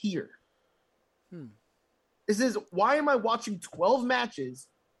sense here. This is, why am I watching 12 matches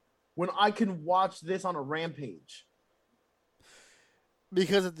when I can watch this on a Rampage?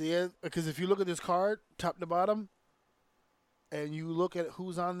 Because at the end, because if you look at this card, top to bottom, and you look at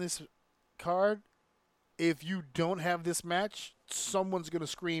who's on this card, if you don't have this match, someone's going to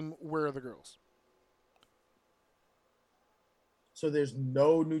scream, "Where are the girls?" So there's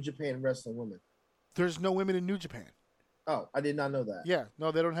no New Japan wrestling women? There's no women in New Japan. Oh, I did not know that. Yeah,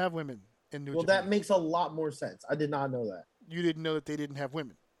 no, they don't have women in New Japan. Well, that makes a lot more sense. I did not know that. You didn't know that they didn't have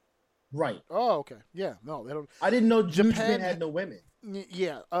women? Right. Oh, okay. Yeah, no, they don't. I didn't know New Japan had no women.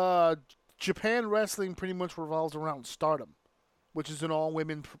 Yeah. Japan wrestling pretty much revolves around Stardom, which is an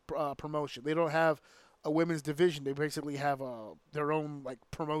all-women promotion. They don't have a women's division. They basically have their own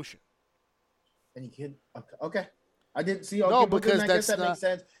promotion. And you can okay. I didn't see. No, because I guess that makes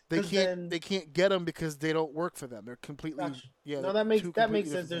sense. They can't get them because they don't work for them. They're completely No, that makes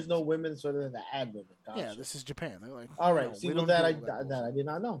sense. There's no women, so they're the ad women. Gotcha. Yeah, this is Japan. They're like, all right. See, that I did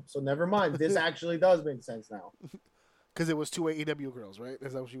not know. So never mind. This actually does make sense now. Because it was two AEW girls, right?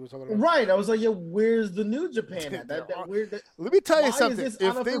 Is that what you were talking about? Right. I was like, yeah, where's the New Japan at? Let me tell you something.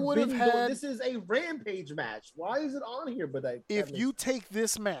 If they would have had... This is a Rampage match. Why is it on here? If you take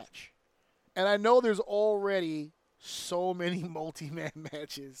this match, and I know there's already so many multi-man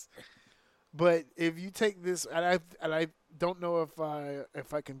matches, but if you take this, and I don't know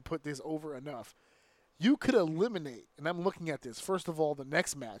if I can put this over enough, you could eliminate, and I'm looking at this, first of all, the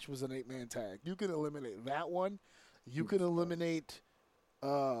next match was an 8-man tag. You could eliminate that one. You can eliminate,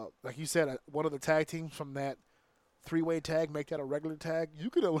 like you said, one of the tag teams from that 3-way tag, make that a regular tag. You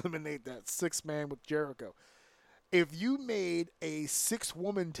could eliminate that 6-man with Jericho. If you made a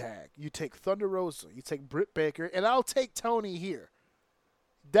 6-woman tag, you take Thunder Rosa, you take Britt Baker, and I'll take Toni here.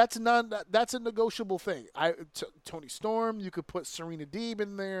 That's a negotiable thing. Toni Storm, you could put Serena Deeb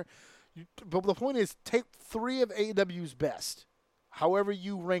in there. But the point is, take 3 of AEW's best, however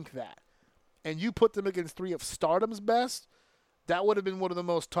you rank that, and you put them against 3 of Stardom's best, that would have been one of the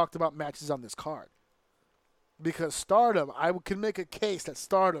most talked about matches on this card. Because Stardom, I can make a case that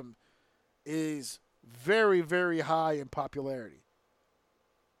Stardom is very, very high in popularity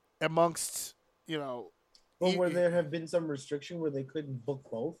amongst, But where there have been some restriction where they couldn't book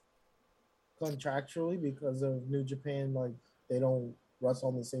both contractually because of New Japan, they don't wrestle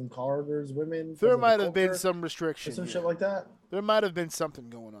on the same card as women. There might have been some restriction. Some shit like that. There might have been something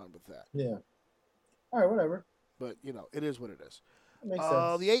going on with that. Yeah. All right, whatever. But, it is what it is. Makes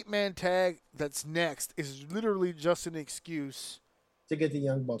sense. The 8-man tag that's next is literally just an excuse To get the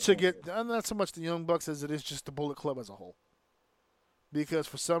Young Bucks. to get not so much the Young Bucks as it is just the Bullet Club as a whole. Because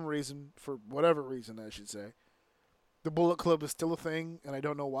for whatever reason, I should say, the Bullet Club is still a thing, and I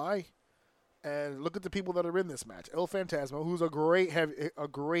don't know why. And look at the people that are in this match. El Phantasmo, who's a great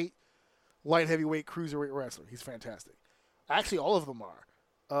light heavyweight cruiserweight wrestler. He's fantastic. Actually, all of them are.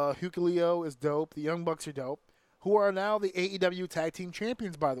 Hukuleo is dope. The Young Bucks are dope. Who are now the AEW Tag Team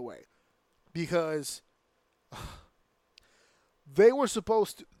Champions, by the way. Because it was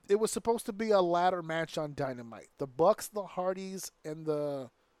supposed to be a ladder match on Dynamite. The Bucks, the Hardys, and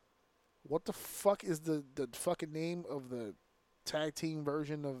what the fuck is the fucking name of the tag team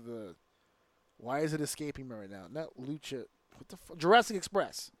version of the... Why is it escaping me right now? Not Lucha. What the fuck? Jurassic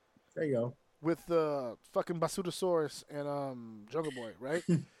Express. There you go. With the fucking Basutosaurus and Jungle Boy, right?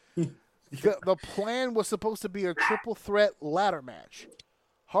 The plan was supposed to be a triple threat ladder match.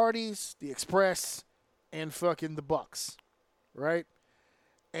 Hardys, the Express, and fucking the Bucks, right?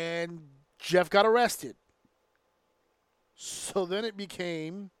 And Jeff got arrested. So then it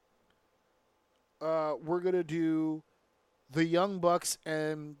became, we're going to do the Young Bucks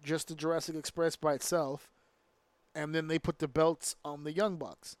and just the Jurassic Express by itself, and then they put the belts on the Young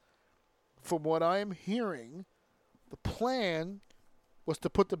Bucks. From what I am hearing, the plan was to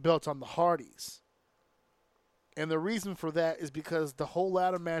put the belts on the Hardys. And the reason for that is because the whole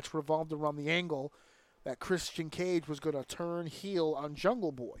ladder match revolved around the angle that Christian Cage was going to turn heel on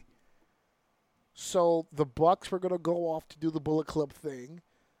Jungle Boy. So the Bucks were going to go off to do the Bullet Club thing.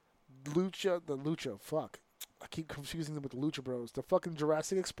 I keep confusing them with the Lucha Bros. The fucking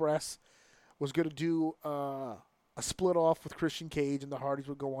Jurassic Express was going to do a split off with Christian Cage, and the Hardys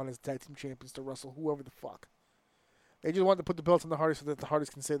would go on as tag team champions to wrestle whoever the fuck. They just wanted to put the belts on the Hardys so that the Hardys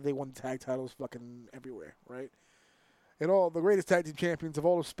can say they won the tag titles fucking everywhere, right? And all the greatest tag team champions of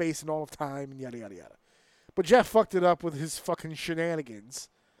all of space and all of time, and yada, yada, yada. But Jeff fucked it up with his fucking shenanigans.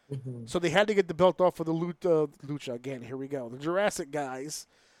 Mm-hmm. So they had to get the belt off for the Lucha again. Here we go. The Jurassic guys.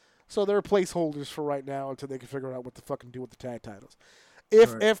 So they're placeholders for right now until they can figure out what to fucking do with the tag titles.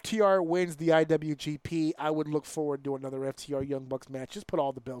 If Right. FTR wins the IWGP, I would look forward to another FTR Young Bucks match. Just put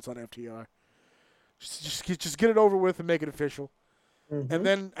all the belts on FTR. Just get it over with and make it official.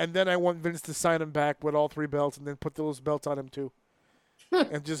 Mhm. And then I want Vince to sign him back with all 3 belts and then put those belts on him too.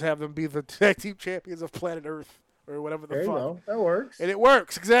 And just have them be the tag team champions of planet Earth or whatever the There you fuck. go. That works. And it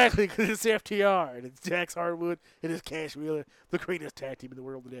works, exactly, because it's FTR, and it's Jax Hardwood, and it's Cash Wheeler, the greatest tag team in the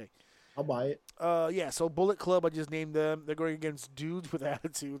world today. I'll buy it. Yeah, so Bullet Club, I just named them. They're going against Dudes with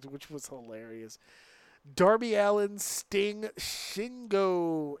Attitudes, which was hilarious. Darby Allin, Sting,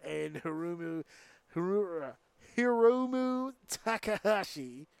 Shingo, and Hiromu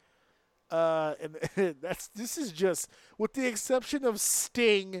Takahashi. And this is just, with the exception of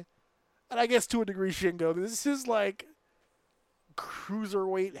Sting, and I guess to a degree Shingo, this is like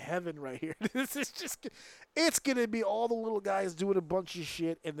cruiserweight heaven right here. This is just, it's going to be all the little guys doing a bunch of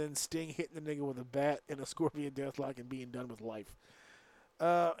shit and then Sting hitting the nigga with a bat and a Scorpion Deathlock and being done with life.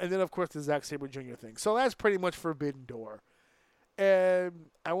 And then, of course, the Zack Sabre Jr. thing. So that's pretty much Forbidden Door. And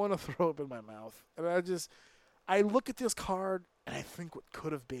I want to throw up in my mouth. And I look at this card and I think what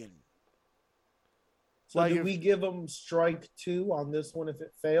could have been. So Like do if- we give them strike 2 on this one if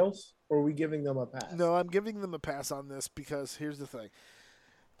it fails, or are we giving them a pass? No, I'm giving them a pass on this because here's the thing.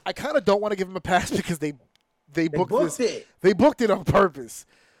 I kind of don't want to give them a pass because they they booked booked this. it. They booked it on purpose.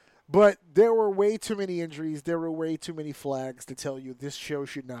 But there were way too many injuries. There were way too many flags to tell you this show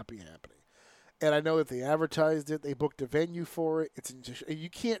should not be happening. And I know that they advertised it. They booked a venue for it. You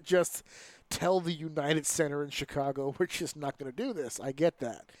can't just tell the United Center in Chicago, we're just not going to do this. I get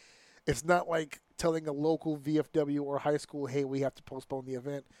that. It's not like telling a local VFW or high school, hey, we have to postpone the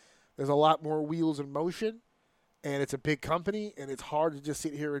event. There's a lot more wheels in motion, and it's a big company, and it's hard to just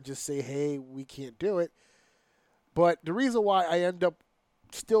sit here and just say, hey, we can't do it. But the reason why I end up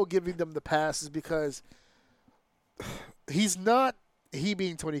still giving them the pass is because he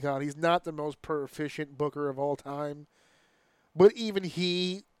being Tony Khan, he's not the most proficient booker of all time. But even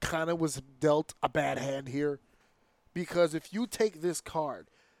he kind of was dealt a bad hand here. Because if you take this card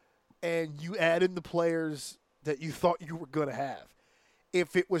and you add in the players that you thought you were going to have,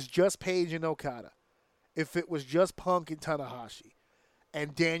 if it was just Page and Okada, if it was just Punk and Tanahashi,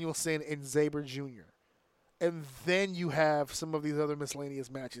 and Danielson and Sabre Jr., and then you have some of these other miscellaneous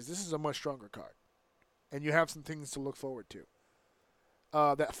matches, this is a much stronger card. And you have some things to look forward to.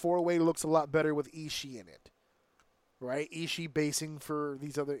 That 4-way looks a lot better with Ishii in it. Right? Ishii basing for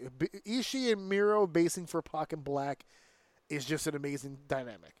these other... Ishii and Miro basing for Pac and Black is just an amazing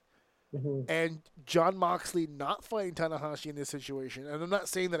dynamic. Mhm. And John Moxley not fighting Tanahashi in this situation, and I'm not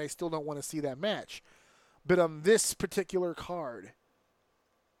saying that I still don't want to see that match, but on this particular card,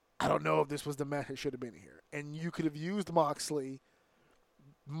 I don't know if this was the match that should have been here. And you could have used Moxley.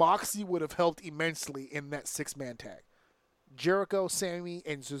 Moxley would have helped immensely in that 6-man tag. Jericho, Sammy,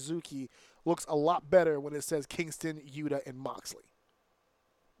 and Suzuki looks a lot better when it says Kingston, Yuta, and Moxley.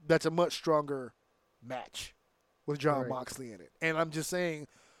 That's a much stronger match with John Right. Moxley in it. And I'm just saying,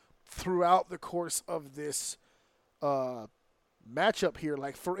 throughout the course of this matchup here,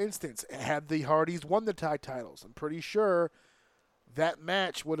 like for instance, had the Hardys won the tag titles, I'm pretty sure that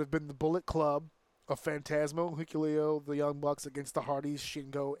match would have been the Bullet Club of Phantasmo, Hikuleo, the Young Bucks against the Hardys,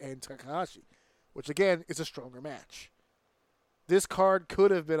 Shingo, and Takahashi, which again is a stronger match. This card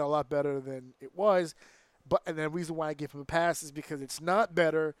could have been a lot better than it was, and the reason why I give him a pass is because it's not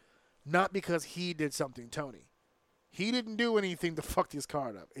better, not because he did something, Tony. He didn't do anything to fuck this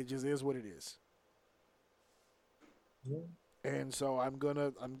card up. It just is what it is. Yeah. And so I'm going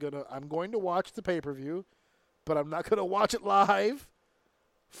to watch the pay-per-view, but I'm not going to watch it live.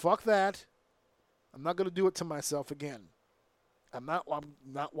 Fuck that. I'm not going to do it to myself again. I'm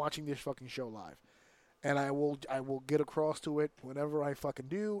not watching this fucking show live. And I will get across to it whenever I fucking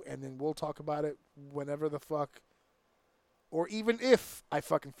do, and then we'll talk about it whenever the fuck, or even if I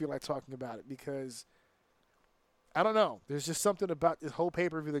fucking feel like talking about it, because I don't know. There's just something about this whole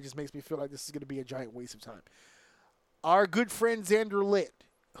pay-per-view that just makes me feel like this is going to be a giant waste of time. Our good friend Xander Litt,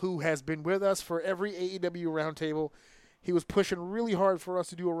 who has been with us for every AEW roundtable, he was pushing really hard for us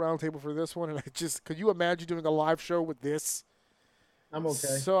to do a roundtable for this one, and could you imagine doing a live show with this? I'm okay.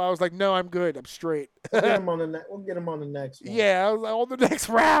 So I was like, no, I'm good. I'm straight. We'll get him on the next one. Yeah, I was like, on the next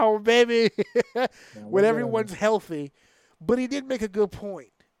round, baby. Yeah, When everyone's healthy. But he did make a good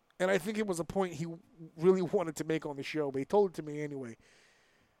point. And I think it was a point he really wanted to make on the show, but he told it to me anyway.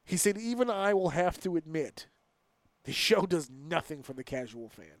 He said, even I will have to admit, the show does nothing for the casual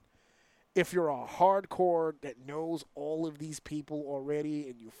fan. If you're a hardcore that knows all of these people already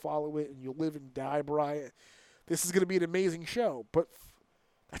and you follow it and you live and die by it, this is going to be an amazing show. But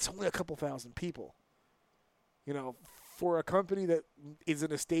that's only a couple thousand people. You know, for a company that is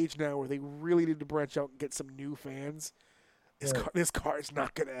in a stage now where they really need to branch out and get some new fans, this card is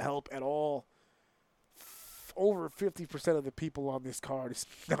not going to help at all. Over 50% of the people on this card is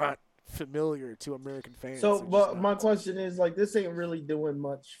not familiar to American fans. So, They're just but not. my question is, like, this ain't really doing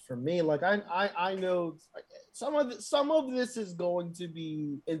much for me. Like, I know some of this is going to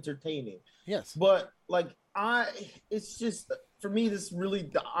be entertaining, Yes. but like, it's just for me, this really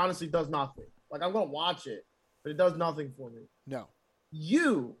honestly does nothing. Like, I'm gonna watch it, but it does nothing for me. No.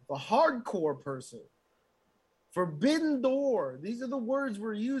 You, the hardcore person, Forbidden Door. These are the words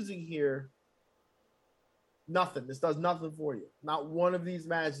we're using here. Nothing. This does nothing for you. Not one of these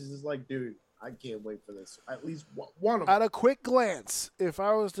matches is like, dude, I can't wait for this. At least one of them. At a quick glance, if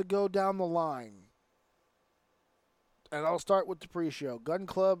I was to go down the line, and I'll start with the pre-show, Gun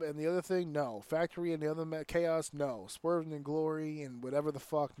Club and the other thing, no. Factory and the other Chaos, no. Swerve and Glory and whatever the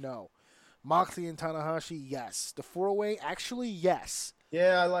fuck, no. Moxley and Tanahashi, yes. The 4-way, actually, yes.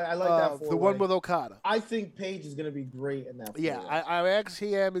 Yeah, I like that. The one with Okada. I think Paige is gonna be great in that. Yeah, I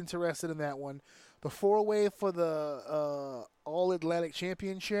actually am interested in that one. The 4-way for the All Atlantic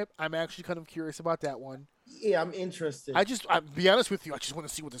Championship, I'm actually kind of curious about that one. Yeah, I'm interested. I'll be honest with you, I just want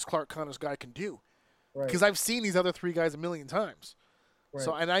to see what this Clark Connors guy can do. Because I've seen these other three guys a million times. Right.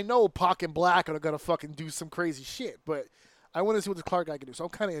 So, and I know Pac and Black are going to fucking do some crazy shit, but I want to see what this Clark guy can do. So I'm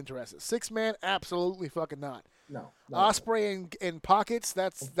kind of interested. 6-man, absolutely fucking not. No. Osprey and Pockets,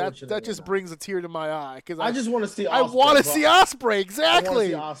 that just not. brings a tear to my eye. Because I just want to see. I want to see Osprey,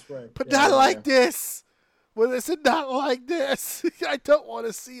 exactly. I want to see Osprey. But not like this. Well, it's not like this. I don't want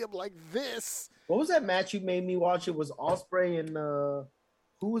to see him like this. What was that match you made me watch? It was Osprey and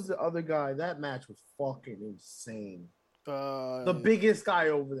who was the other guy? That match was fucking insane. The biggest guy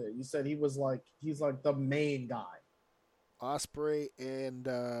over there. You said he's like the main guy. Osprey and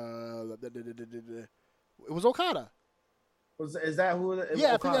it was Okada. Is that who? Yeah,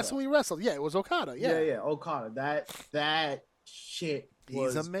 Okada? I think that's who he wrestled. Yeah, it was Okada. Yeah, Okada. That shit.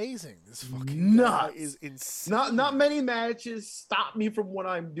 He's amazing. This fucking guy nuts. is insane. Not many matches stop me from what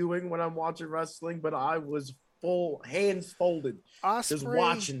I'm doing when I'm watching wrestling, but I was full hands folded, Osprey, just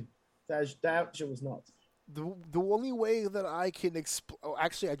watching. That shit was nuts. The only way that I can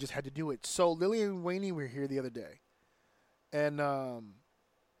actually, I just had to do it. So Lily and Wayne were here the other day, and I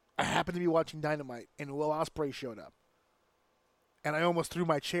happened to be watching Dynamite, and Will Ospreay showed up, and I almost threw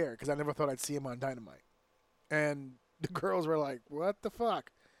my chair because I never thought I'd see him on Dynamite, and the girls were like, "What the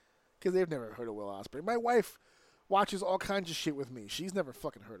fuck?" Because they've never heard of Will Ospreay. My wife watches all kinds of shit with me. She's never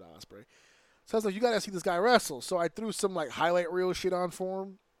fucking heard of Ospreay. So I was like, you gotta see this guy wrestle. So I threw some like highlight reel shit on for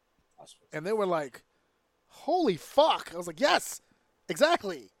him, and they were like, "Holy fuck!" I was like, "Yes,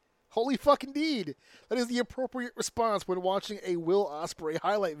 exactly. Holy fuck indeed. That is the appropriate response when watching a Will Ospreay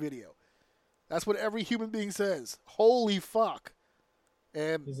highlight video. That's what every human being says. Holy fuck."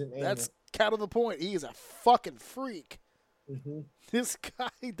 And that's kind of the point. He is a fucking freak. Mm-hmm. This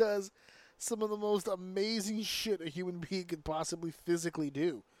guy does some of the most amazing shit a human being could possibly physically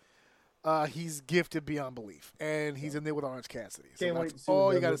do. He's gifted beyond belief, and he's in there with Orange Cassidy. So Can't wait that's to see all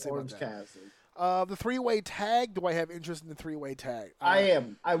what you he got to does say with about Orange that. Cassidy. The three-way tag. Do I have interest in the three-way tag? I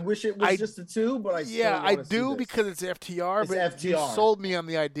am. I wish it was just the two, but I still I wanna see do this. because it's FTR. It's but you FTR. sold me on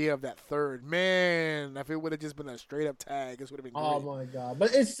the idea of that third. Man, if it would have just been a straight-up tag, this would have been great. Oh my god!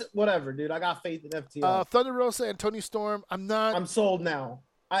 But it's whatever, dude. I got faith in FTR. Thunder Rosa and Tony Storm. I'm sold now.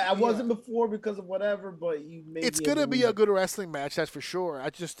 I wasn't before because of whatever, but you made It's me gonna be believer. a good wrestling match, that's for sure. I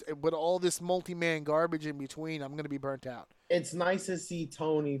just with all this multi-man garbage in between, I'm gonna be burnt out. It's nice to see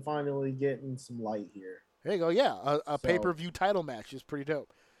Tony finally getting some light here. There you go. Yeah, a pay-per-view title match is pretty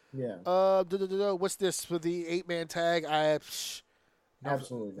dope. Yeah. What's this for the 8-man tag?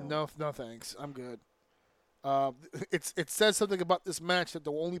 Absolutely no, thanks. I'm good. It says something about this match that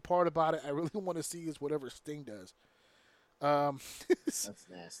the only part about it I really want to see is whatever Sting does. That's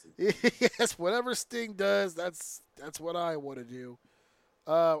nasty. Yes, whatever Sting does, that's what I want to do,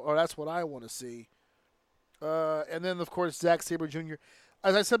 or that's what I want to see. And then of course Zack Sabre Jr.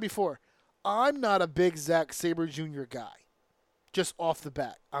 As I said before, I'm not a big Zack Sabre Jr. guy. Just off the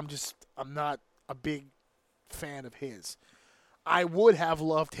bat, I'm not a big fan of his. I would have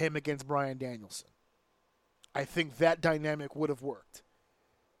loved him against Bryan Danielson. I think that dynamic would have worked.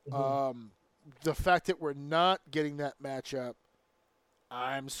 Mm-hmm. The fact that we're not getting that matchup,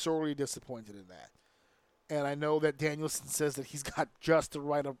 I'm sorely disappointed in that. And I know that Danielson says that he's got just the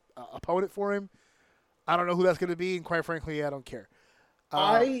right opponent for him. I don't know who that's going to be, and quite frankly, I don't care.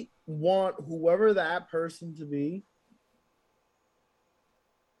 I want whoever that person to be.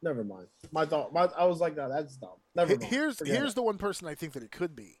 Never mind. I was like, no, that's dumb. Never mind. Here's the one person I think that it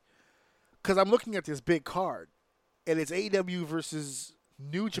could be. Because I'm looking at this big card, and it's AEW versus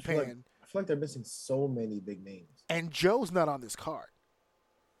New Japan. I feel like they're missing so many big names. And Joe's not on this card.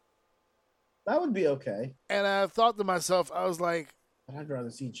 That would be okay. And I thought to myself, I was like, But I'd rather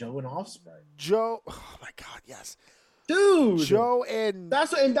see Joe and Ospreay. Joe, oh my God, yes. Dude. Joe and...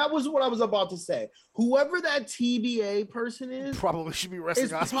 that was what I was about to say. Whoever that TBA person is... Probably should be wrestling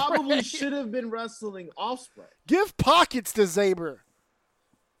Ospreay. Probably should have been wrestling Ospreay. Give pockets to Sabre.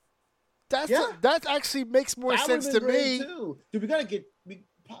 That actually makes more sense to me. Too. Dude, we gotta get...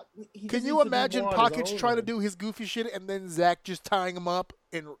 Can you imagine Pockets trying to do his goofy shit and then Zach just tying him up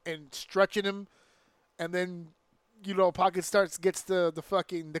and stretching him, and then Pockets gets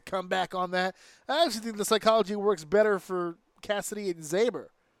the comeback on that? I actually think the psychology works better for Cassidy and Sabre.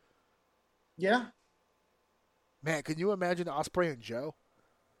 Yeah. Man, can you imagine Ospreay and Joe?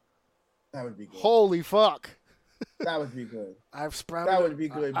 That would be good. Holy fuck. That would be good. That would be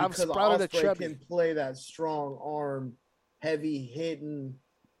good I've because sprouted a Ospreay chubby. can play that strong arm, heavy hitting.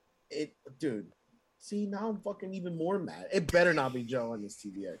 Dude. See, now I'm fucking even more mad. It better not be Joe on this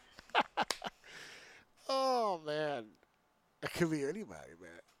TBA. Oh man, it could be anybody,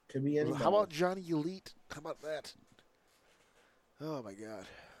 man. Could be anybody. How about Johnny Elite? How about that? Oh my God.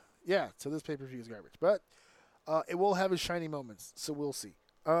 Yeah. So this pay-per-view is garbage, but it will have its shiny moments. So we'll see.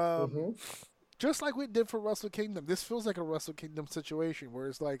 Just like we did for Wrestle Kingdom, this feels like a Wrestle Kingdom situation where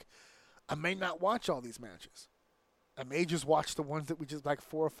it's like I may not watch all these matches. I may just watch the ones that we just like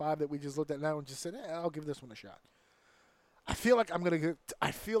 4 or 5 that we just looked at now and just said, I'll give this one a shot. I feel like I'm gonna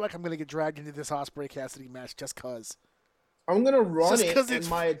get dragged into this Ospreay Cassidy match just cause. I'm gonna run Just it, 'cause and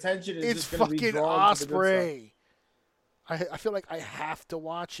my attention is It's just gonna be fucking drawn to the good Ospreay. I feel like I have to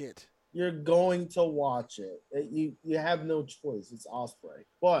watch it. You're going to watch it. You have no choice. It's Ospreay.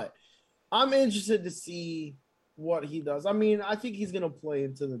 But I'm interested to see what he does. I mean, I think he's gonna play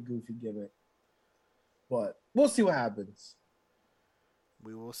into the goofy gimmick, but we'll see what happens.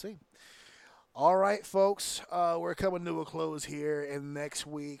 We will see. All right, folks, we're coming to a close here, and next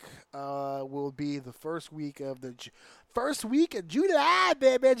week will be the first week of July,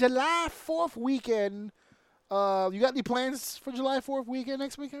 baby, July 4th weekend. You got any plans for July 4th weekend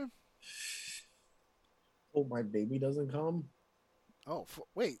next weekend? Oh, my baby doesn't come. Oh,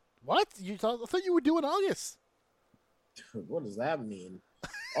 wait, what? I thought you were doing August. Dude, what does that mean?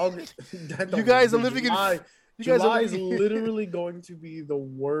 August. You guys are living July. in. You guys July are is literally going to be the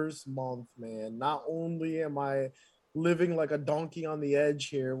worst month, man. Not only am I living like a donkey on the edge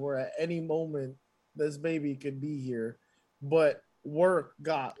here, where at any moment this baby could be here, but work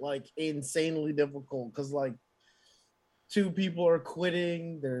got like insanely difficult because like 2 people are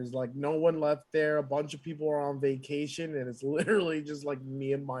quitting. There's like no one left there. A bunch of people are on vacation, and it's literally just like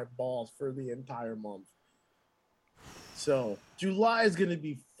me and my boss for the entire month. So July is gonna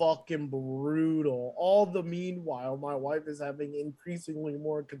be fucking brutal. All the meanwhile, my wife is having increasingly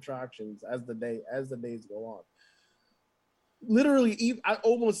more contractions as the days go on. Literally, I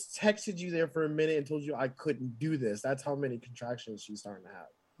almost texted you there for a minute and told you I couldn't do this. That's how many contractions she's starting to have.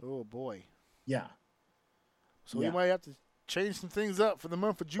 Oh boy. Yeah. So we might have to change some things up for the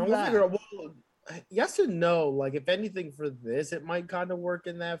month of We'll July. figure out, well, yes and no. Like, if anything for this, it might kind of work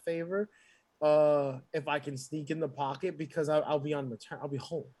in that favor. If I can sneak in the pocket, because I'll be on return. I'll be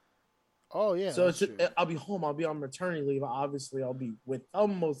home. Oh yeah. So that's true. I'll be home. I'll be on maternity leave. Obviously, I'll be with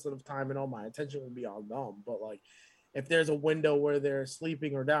them most of the time, and all my attention will be on them. But like, if there's a window where they're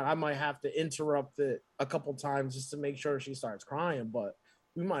sleeping or down, I might have to interrupt it a couple times just to make sure she starts crying. But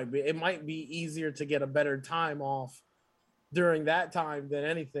it might be easier to get a better time off during that time than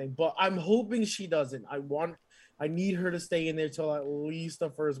anything. But I'm hoping she doesn't. I need her to stay in there till at least the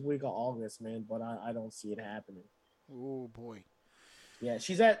first week of August, man. But I don't see it happening. Oh boy. Yeah,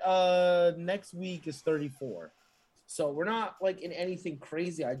 she's at next week is 34. So we're not like in anything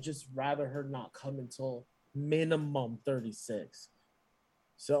crazy. I'd just rather her not come until minimum 36.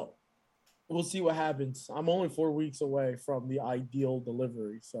 So we'll see what happens. I'm only 4 weeks away from the ideal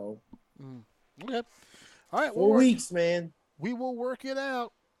delivery. So Okay. All right. 4 weeks, man. We will work it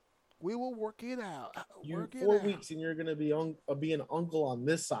out. We will work it out. You're 4 weeks and you're gonna be be an uncle on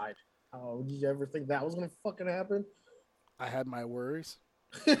this side. Oh, did you ever think that was gonna fucking happen? I had my worries.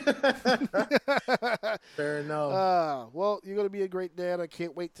 Fair enough. Well, you're going to be a great dad. I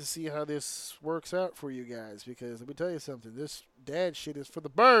can't wait to see how this works out for you guys, because let me tell you something. This dad shit is for the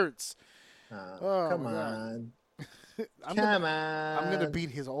birds. Come on. I'm Come on. I'm going to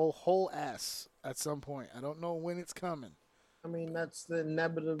beat his whole ass at some point. I don't know when it's coming. I mean, that's the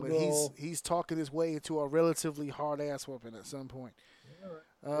inevitable. But he's talking his way into a relatively hard ass whooping at some point.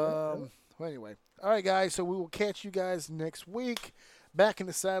 Well, anyway. All right, guys. So we will catch you guys next week. Back in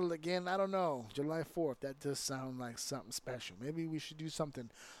the saddle again. I don't know. July 4th. That does sound like something special. Maybe we should do something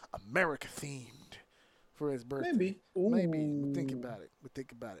America themed for his birthday. Maybe. We'll think about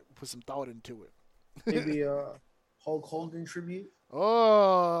it. Put some thought into it. Maybe a Hulk Hogan tribute.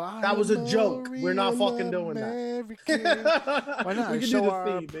 Oh, that was a joke. We're not fucking doing that. Why not? We can show do the our,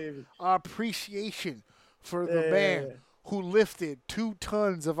 theme, baby. Our appreciation for the man who lifted 2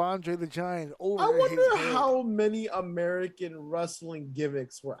 tons of Andre the Giant over I wonder his head. how many American wrestling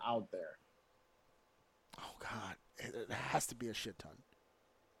gimmicks were out there. Oh, God. It has to be a shit ton.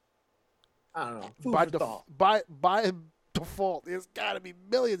 I don't know. Food By for thought. By default, there's got to be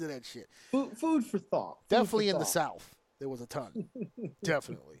millions of that shit. Food for thought. Definitely in the South, there was a ton.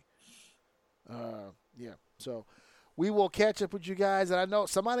 Definitely. Yeah. So we will catch up with you guys. And I know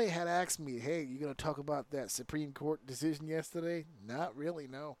somebody had asked me, hey, you going to talk about that Supreme Court decision yesterday? Not really,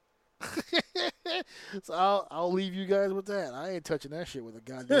 no. So I'll leave you guys with that. I ain't touching that shit with a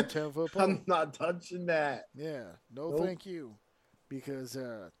goddamn 10-foot pole. I'm not touching that. Yeah. No, thank you. Because,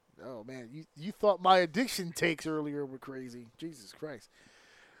 oh, man, you thought my addiction takes earlier were crazy. Jesus Christ.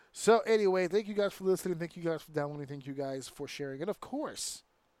 So, anyway, thank you guys for listening. Thank you guys for downloading. Thank you guys for sharing. And, of course,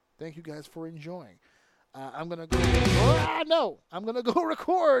 thank you guys for enjoying. I'm going to go. I'm going to go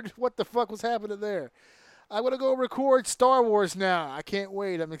record. What the fuck was happening there? I'm going to go record Star Wars now. I can't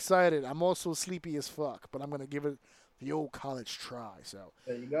wait. I'm excited. I'm also sleepy as fuck, but I'm going to give it the old college try. So,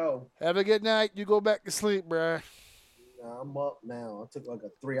 there you go. Have a good night. You go back to sleep, bruh. Nah, I'm up now. I took like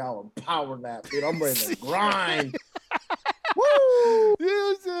a 3-hour power nap, dude. I'm ready to grind. Woo!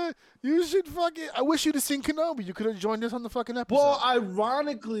 You should fucking. I wish you'd have seen Kenobi. You could have joined us on the fucking episode. Well,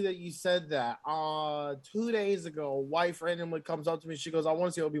 ironically that you said that. 2 days ago, a wife randomly comes up to me. She goes, "I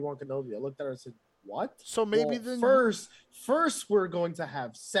want to see Obi-Wan Kenobi." I looked at her and said, "What?" So maybe then first we're going to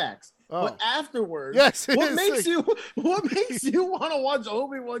have sex, but afterwards, yes. What makes you want to watch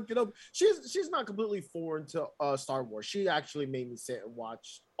Obi-Wan Kenobi? She's not completely foreign to Star Wars. She actually made me sit and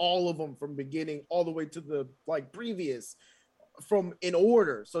watch all of them from beginning all the way to the previous. From in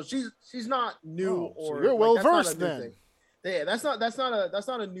order, so she's not new so you're well versed then. Thing. Yeah, that's not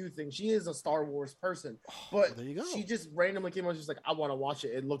a new thing. She is a Star Wars person, but there you go. She just randomly came on. She's like, I want to watch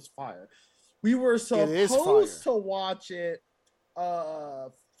it. It looks fire. We were supposed to watch it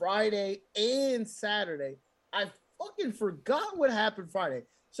Friday and Saturday. I fucking forgot what happened Friday.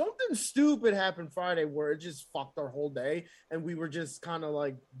 something stupid happened Friday where it just fucked our whole day, and we were just kind of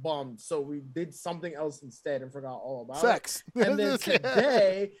like bummed. So we did something else instead and forgot all about Sex.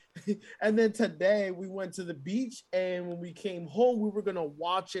 it. And then today we went to the beach, and when we came home, we were gonna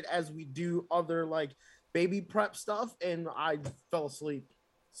watch it as we do other like baby prep stuff, and I fell asleep.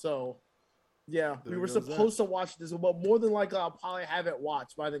 So yeah, There we were goes that. supposed to watch this, but more than likely I'll probably have it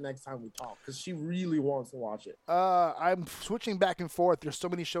watched by the next time we talk because she really wants to watch it. I'm switching back and forth. There's so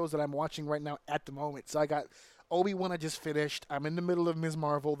many shows that I'm watching right now at the moment. So I got Obi-Wan I just finished. I'm in the middle of Ms.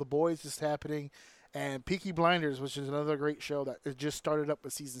 Marvel. The Boys is happening. And Peaky Blinders, which is another great show that it just started up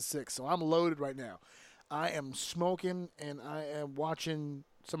with season 6. So I'm loaded right now. I am smoking, and I am watching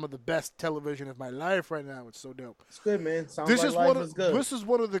some of the best television of my life right now. It's so dope. It's good, man. Sounds This like is life one is of good. this is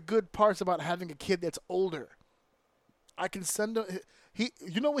one of the good parts about having a kid that's older. I can send him.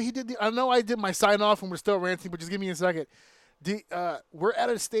 You know what he did? I know I did my sign off and we're still ranting, but just give me a second. We're at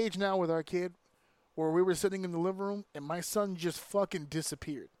a stage now with our kid where we were sitting in the living room and my son just fucking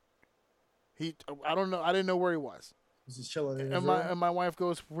disappeared. I don't know. I didn't know where he was. He's just chilling in his And room. my wife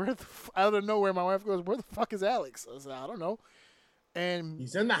goes, out of nowhere, my wife goes, where the fuck is Alex? I said, I don't know. And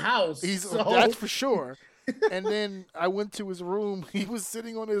He's in the house. So. that's for sure. And then I went to his room. He was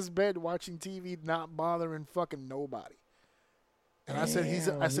sitting on his bed watching TV, not bothering fucking nobody. And I said he's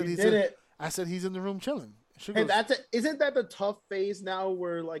in the room chilling. She goes, And isn't that the tough phase now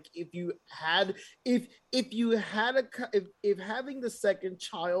where like if having the second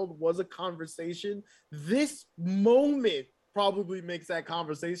child was a conversation, this moment probably makes that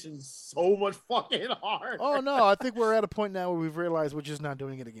conversation so much fucking hard. oh no, I think we're at a point now where we've realized we're just not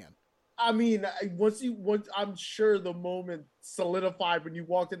doing it again. I mean, once I'm sure the moment solidified when you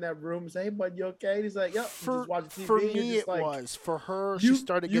walked in that room and say, "Hey, bud, you okay?" He's like, "Yep." For, just watching TV. for and me, just it like, was. For her, she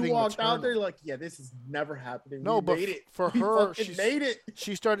started getting You walked maternal. out there like, "Yeah, this is never happening." No, We but made it. for We her, fucking made it.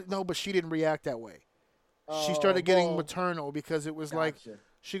 She started but she didn't react that way. She Oh, started getting well, maternal because it was like gotcha.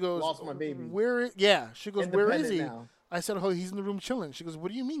 she goes, Lost my baby. She goes, where is Independent he? now. I said, oh, he's in the room chilling. She goes,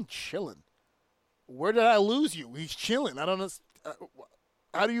 what do you mean chilling? Where did I lose you? He's chilling. I don't know.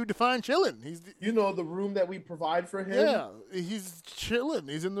 How do you define chilling? You know the room that we provide for him. Yeah, he's chilling.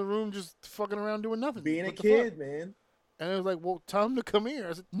 He's in the room just fucking around doing nothing. Being a What the kid, fuck? man. And it was like, well, tell him to come here.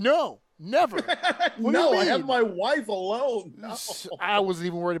 I said, no, never. What do No, you I have mean? my wife alone. No. I wasn't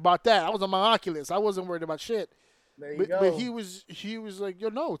even worried about that. I was on my Oculus. I wasn't worried about shit. There you But, go. but he was like, yo,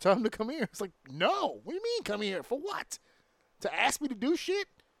 no, tell him to come here. It's like, no. What do you mean come here? For what? To ask me to do shit?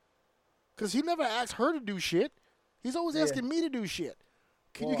 Because he never asked her to do shit. He's always Yeah. asking me to do shit.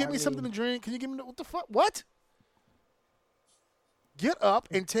 Can Well, you get I me something to mean- drink? Can you give me what the fuck? What? Get up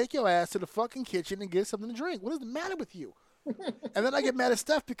and take your ass to the fucking kitchen and get something to drink. What is the matter with you? And then I get mad at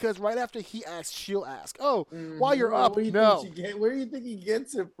Steph because right after he asks, she'll ask, oh, while you're up, Where do you no. think where do you think he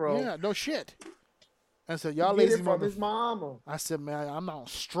gets it from? Yeah, no shit. I said, He y'all get lazy it from mother. his mama. I said, man, I'm on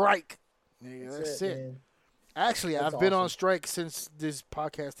strike. Nigga, that's it. man. Actually, That's I've been on awesome. strike since this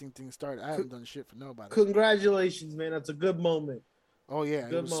podcasting thing started. I haven't done shit for nobody. Congratulations, man. That's a good moment. Oh yeah,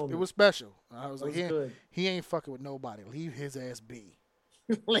 Good it moment. was special. I was That like, was good. he ain't fucking with nobody. Leave his ass be.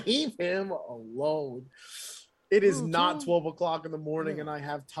 Leave him alone. It is Oh, not tell- 12 o'clock in the morning, Yeah. and I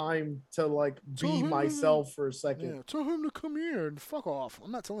have time to like Tell be him- myself for a second. Yeah, tell him to come here and fuck off.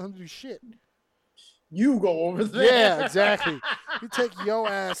 I'm not telling him to do shit. You go over there. Yeah, exactly. You take your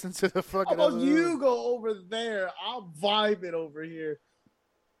ass into the How fucking. about other you room. go over there? I'll vibe it over here.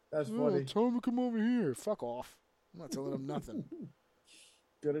 That's Yeah, funny. tell him to come over here. Fuck off. I'm not telling him nothing.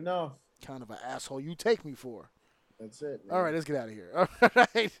 Good enough. Kind of an asshole you take me for. That's it. Man. All right, let's get out of here. All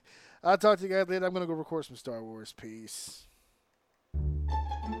right. I'll talk to you guys later. I'm going to go record some Star Wars. Peace.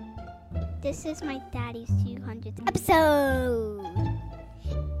 This is my daddy's 200th episode.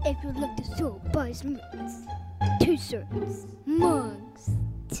 If you like the show, buy some merch, t-shirts, mugs,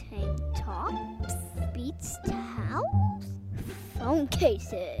 tank tops, Beats towels, phone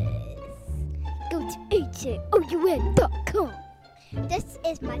cases. Go to HAOUN.com. This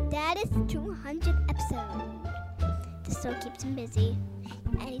is my daddy's 200th episode. The show keeps him busy,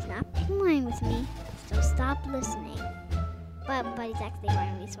 and he's not playing with me, so stop listening. But he's actually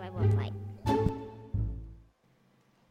playing with me, so I won't play.